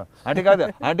 అంటే కాదు,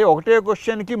 అంటే ఒకటే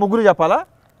క్వశ్చన్కి ముగ్గురు చెప్పాలా?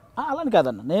 అలాని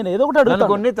కాదన్న, నేను ఏదో ఒకటి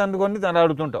అడుగుతాను. తను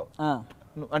అడుగుతుంటావు,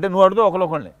 అంటే నువ్వు అడుగుతావు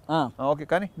ఒకరిని. ఓకే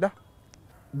కానీ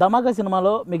ధమాకా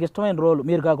సినిమాలో మీకు ఇష్టమైన రోల్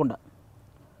మీరు కాకుండా?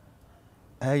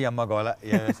 అమ్మ గోల,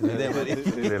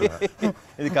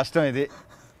 ఇది కష్టం, ఇది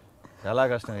చాలా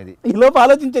కష్టం. ఇది ఈ లోపు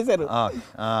ఆలోచించేశారు.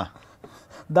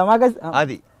 ధమాకా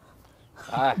అది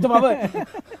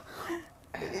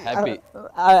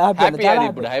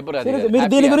మీరు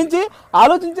దీని గురించి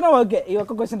ఆలోచించిన ఓకే. ఈ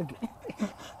ఒక్క క్వశ్చన్కి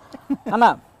అన్న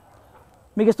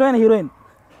మీకు ఇష్టమైన హీరోయిన్?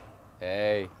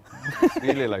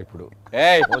 ఇప్పుడు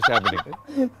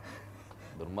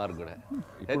దుర్మార్గుడే.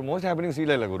 ఇప్పుడు మోస్ట్ హ్యాపెనింగ్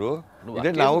సీల్ గురు,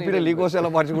 నా ఒపీనియన్ నీ కోసం ఎలా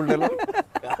మార్చుకుంటాను.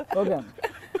 ఓకే,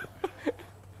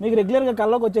 మీకు రెగ్యులర్గా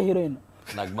కల్లోకి వచ్చే హీరోయిన్?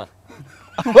 నగ్మా.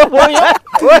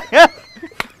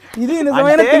 ఇది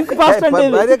నిజమైన థింక్ ఫాస్ట్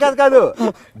అంటే కాదు,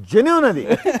 జెన్యూన్ అది.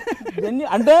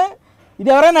 అంటే ఇది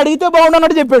ఎవరైనా అడిగితే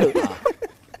బాగుండన్నట్టు చెప్పాడు.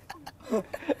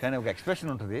 కానీ ఒక ఎక్స్ప్రెషన్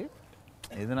ఉంటుంది,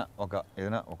 ఏదైనా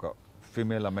ఒక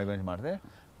ఫీమేల్ అమ్మాయి గురించి మాట్లాడితే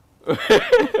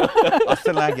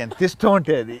అసలు నాకు ఎంత ఇష్టం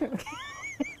అంటే అది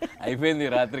అయిపోయింది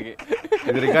రాత్రికి.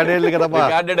 ఇది రికార్డ్ అయ్యింది కదా,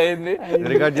 రికార్డెడ్ అయింది,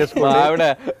 రికార్డ్ చేసుకో ఆవిడ.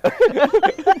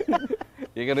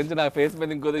 ఇక నుంచి నా ఫేస్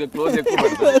మీద ఇంకొద్దిగా క్లోజ్ ఎక్కువ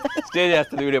స్టే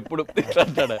చేస్తుంది వీడు ఎప్పుడు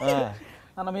అంటాడు.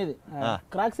 అన్న మీది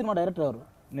క్రాక్ సినిమా డైరెక్టర్ ఎవరు?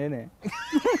 నేనే.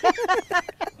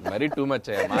 మరీ టూ మచ్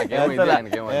మాకేమో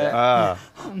ఆయనకేమో.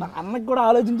 అన్నకు కూడా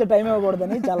ఆలోచించే టైం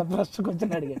ఇవ్వకూడదని చాలా ఫస్ట్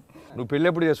క్వశ్చన్ అడిగాను. నువ్వు పెళ్ళి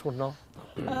ఎప్పుడు చేసుకుంటున్నావు?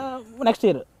 Next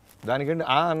year. దానికంటే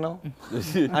అన్నావు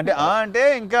అంటే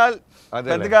ఇంకా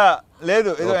పెద్దగా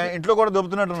లేదు, ఇంట్లో కూడా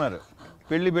దొబ్బుతున్నట్టున్నారు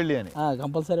పెళ్లి అని.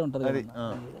 కంపల్సరీ ఉంటుంది అది.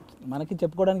 మనకి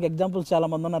చెప్పుకోవడానికి ఎగ్జాంపుల్స్ చాలా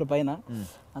మంది ఉన్నారు పైన,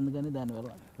 అందుకని దానివల్ల.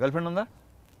 గర్ల్ ఫ్రెండ్ ఉందా?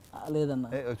 లేదన్న.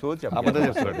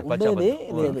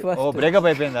 బ్రేకప్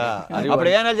అయిపోయిందా? అప్పుడు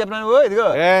ఏమైనా చెప్పినా నువ్వు? ఇదిగో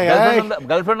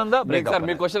గర్ల్ ఫ్రెండ్ ఉందా? బ్రేకప్.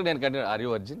 మీ క్వశ్చన్ నేను continue. Are you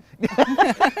virgin?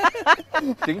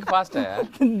 Think fast.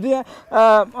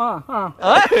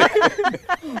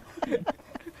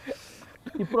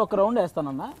 ఇప్పుడు ఒక రౌండ్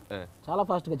వేస్తానన్నా, చాలా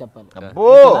ఫాస్ట్ గా చెప్పాలి.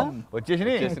 వచ్చేసి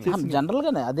జనరల్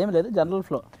గానే, అదేం లేదు, జనరల్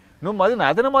ఫ్లో. నువ్వు మరి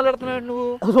నాతోనే మాట్లాడుతున్నావు నువ్వు.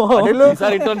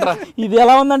 ఇది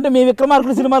ఎలా ఉందంటే మీ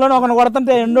విక్రమార్కుడు సినిమాలోనే ఒక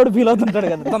కొడుతుంటే ఎండోడు ఫీల్ అవుతుంటాడు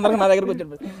కదా, తొందరగా నా దగ్గరకు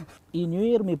వచ్చాడు. ఈ న్యూ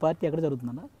ఇయర్ మీ పార్టీ ఎక్కడ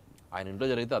జరుగుతుందన్నా? ఆయన ఇంట్లో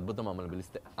జరిగితే అద్భుతం, మమ్మల్ని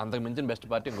పిలిస్తే. అంతకు మించిన బెస్ట్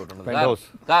పార్టీ ఇంకోటి ఉండదు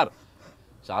సార్.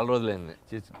 చాలా రోజులైంది.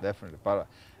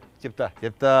 చెప్తా.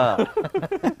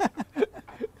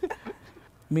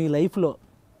 మీ లైఫ్లో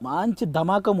మంచి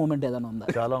ధమాకా మూమెంట్ ఏదైనా ఉందా?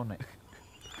 చాలా ఉన్నాయి.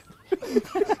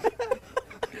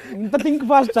 ఇంత థింక్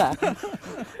ఫాస్టా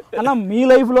అన్న? మీ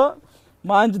లైఫ్లో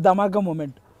మంచి ధమాకా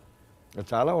మూమెంట్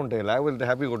చాలా ఉంటాయి, లేకపోతే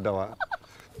హ్యాపీగా ఉంటావా?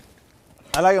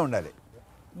 అలాగే ఉండాలి.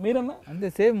 మీరన్నా? అంతే,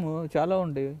 సేమ్ చాలా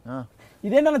ఉంటాయి.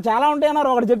 ఇదేంటన్నా చాలా ఉంటాయి అన్నారు,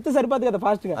 ఒకటి చెప్తే సరిపోదు కదా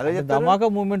ఫాస్ట్గా. ధమాకా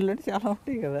మూమెంట్లు అంటే చాలా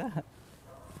ఉంటాయి కదా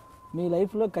మీ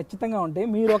లైఫ్లో ఖచ్చితంగా ఉంటాయి,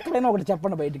 మీరు ఒక్కడైనా ఒకటి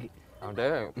చెప్పండి బయటికి. అంటే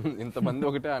ఇంతమంది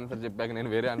ఒకటే ఆన్సర్ చెప్పాక నేను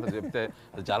వేరే ఆన్సర్ చెప్తే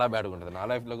అది చాలా బ్యాడ్గా ఉంటుంది. నా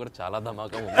లైఫ్లో కూడా చాలా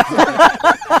ధమాకా ఉంది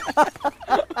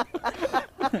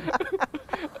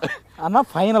అన్న.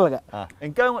 ఫైనల్గా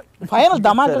ఇంకా ఫైనల్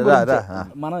ధమాకా గురించి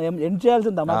మనం ఎండ్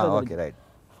చేయాల్సిన ధమాకా ఓకే రైట్.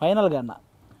 ఫైనల్గా అన్న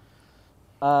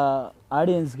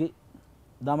ఆడియన్స్కి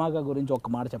ధమాకా గురించి ఒక్క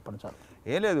మాట చెప్పండి చాలు.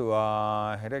 ఏం లేదు,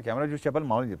 కెమెరా చూసి చెప్పాలి,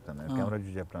 మామూలుగా చెప్తాను నేను. కెమెరా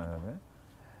చూసి చెప్తాను,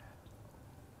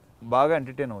 బాగా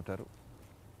ఎంటర్టైన్ అవుతారు.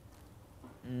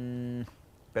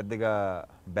 పెద్దగా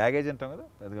బ్యాగేజ్ అంటాం కదా,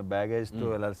 పెద్దగా బ్యాగేజ్తో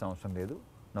వెళ్ళాల్సిన అవసరం లేదు.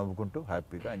 నవ్వుకుంటూ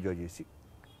హ్యాపీగా ఎంజాయ్ చేసి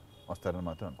వస్తారని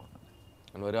మాత్రం అనుకుంటున్నాను.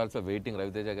 And very also waiting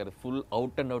Raviteja గారు full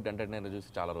out and out entertainer చూసి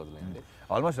చాలా రోజులైంది.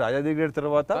 ఆల్మోస్ట్ రాజాది గ్రేడ్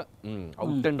తర్వాత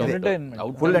అవుట్ అండ్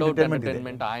అవుట్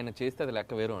ఎంటర్టైన్మెంట్ ఆయన చేస్తే అది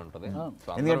లెక్క వేరు ఉంటుంది.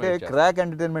 ఎందుకంటే క్రాక్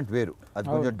ఎంటర్టైన్మెంట్ వేరు, అది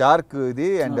కొంచెం డార్క్ ఇది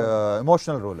అండ్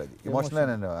ఎమోషనల్ రోల్, అది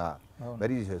emotional and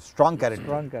very strong character.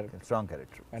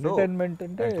 Entertainment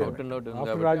అంటే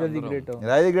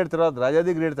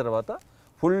రాజాది గ్రేడ్ తర్వాత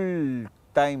full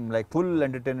time like full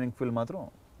entertaining film మాత్రం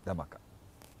ధమాకా.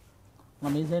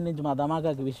 మీ సైడ్ నుంచి మా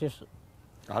ధమాకాకి విశేష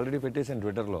ఆల్రెడీ పెట్టేసాను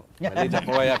ట్విట్టర్లో.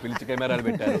 చెప్పబోయా పిలిచి కెమెరాలు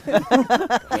పెట్టారు,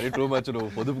 వెరీ టూ మచ్. నువ్వు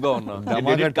పొదుపుగా ఉన్నావు,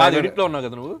 ఎడిట్లో ఉన్నావు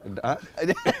కదా నువ్వు,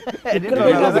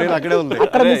 అక్కడే ఉంది.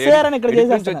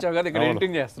 వచ్చావు కదా ఇక్కడ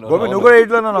ఎడిటింగ్ చేస్తున్నావు. నువ్వు కూడా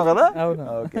ఎడిట్లో ఉన్నావు కదా.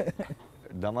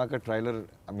 ధమాకా ట్రైలర్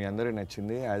మీ అందరికీ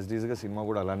నచ్చింది. యాజ్ డీజ్గా సినిమా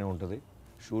కూడా అలానే ఉంటుంది.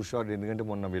 షూర్ షాట్, ఎందుకంటే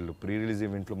మొన్న వీళ్ళు ప్రీ రిలీజ్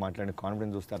ఈవెంట్లో మాట్లాడిన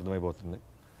కాన్ఫిడెన్స్ చూస్తే అర్థమైపోతుంది.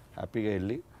 హ్యాపీగా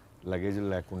వెళ్ళి లగేజీలు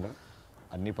లేకుండా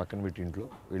అన్నీ పక్కన పెట్టి ఇంట్లో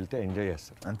వెళ్తే ఎంజాయ్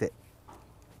చేస్తారు అంతే.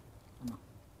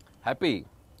 హ్యాపీ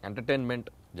ఎంటర్టైన్మెంట్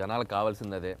జనాలకు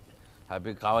కావాల్సింది అదే,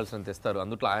 హ్యాపీగా కావాల్సినంత ఇస్తారు.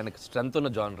 అందుట్లో ఆయనకి స్ట్రెంత్ ఉన్న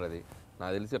జానర్ అది.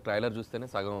 నాకు తెలిసి ట్రైలర్ చూస్తేనే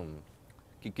సగం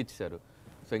కిక్ ఇచ్చేశారు.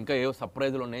 సో ఇంకా ఏవో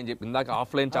సర్ప్రైజులు ఉన్నాయని చెప్పి ఇందాక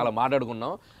ఆఫ్లైన్ చాలా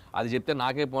మాట్లాడుకున్నాం, అది చెప్తే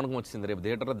నాకే పూనకం వచ్చింది. రేపు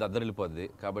థియేటర్లో దద్దరిల్లిపోద్ది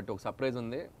కాబట్టి ఒక సర్ప్రైజ్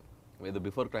ఉంది, ఏదో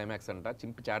బిఫోర్ క్లైమాక్స్ అంట,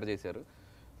 చింపి చాట చేశారు.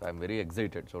 సో ఐఎమ్ వెరీ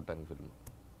ఎక్సైటెడ్ చూడటానికి ఫిల్మ్.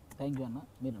 థ్యాంక్ యూ అన్న.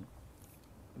 మీరు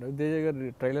రవితేజ గారి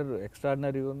ట్రైలర్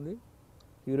ఎక్స్ట్రాడినరీగా ఉంది,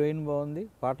 హీరోయిన్ బాగుంది,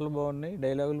 పాటలు బాగున్నాయి,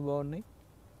 డైలాగులు బాగున్నాయి,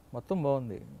 మొత్తం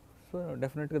బాగుంది. సో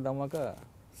డెఫినెట్గా ధమాకా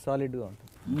సాలిడ్గా ఉంటుంది.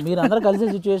 మీరు అందరూ కలిసే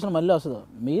సిచ్యువేషన్ మళ్ళీ వస్తుంది.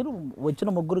 మీరు వచ్చిన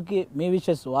ముగ్గురికి మీ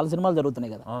విషెస్, వాళ్ళ సినిమాలు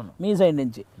జరుగుతున్నాయి కదా మీ సైడ్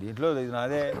నుంచి, దీంట్లో ఇది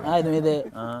నాదే, ఇది మీదే,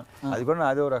 అది కూడా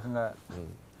నాదే ఓ రకంగా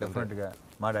డెఫినెట్గా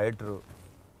మా డైరెక్టరు.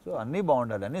 సో అన్నీ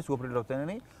బాగుండాలి, అన్నీ సూపర్ హిట్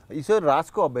అవుతాయని ఈసారి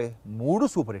రాసుకో అబ్బాయి.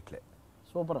 3 సూపర్ హిట్లే.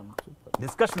 సూపర్ అన్న, సూపర్,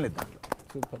 డిస్కషన్ లేదు దాంట్లో.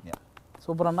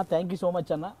 సూపర్ అన్న. థ్యాంక్ యూ సో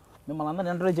మచ్ అన్న. మిమ్మల్ని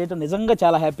అందరినీ ఇంటర్వ్యూ చేయడం నిజంగా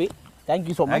చాలా happy. Thank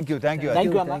you so much. Thank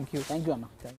you అన్న. థ్యాంక్ యూ అన్న.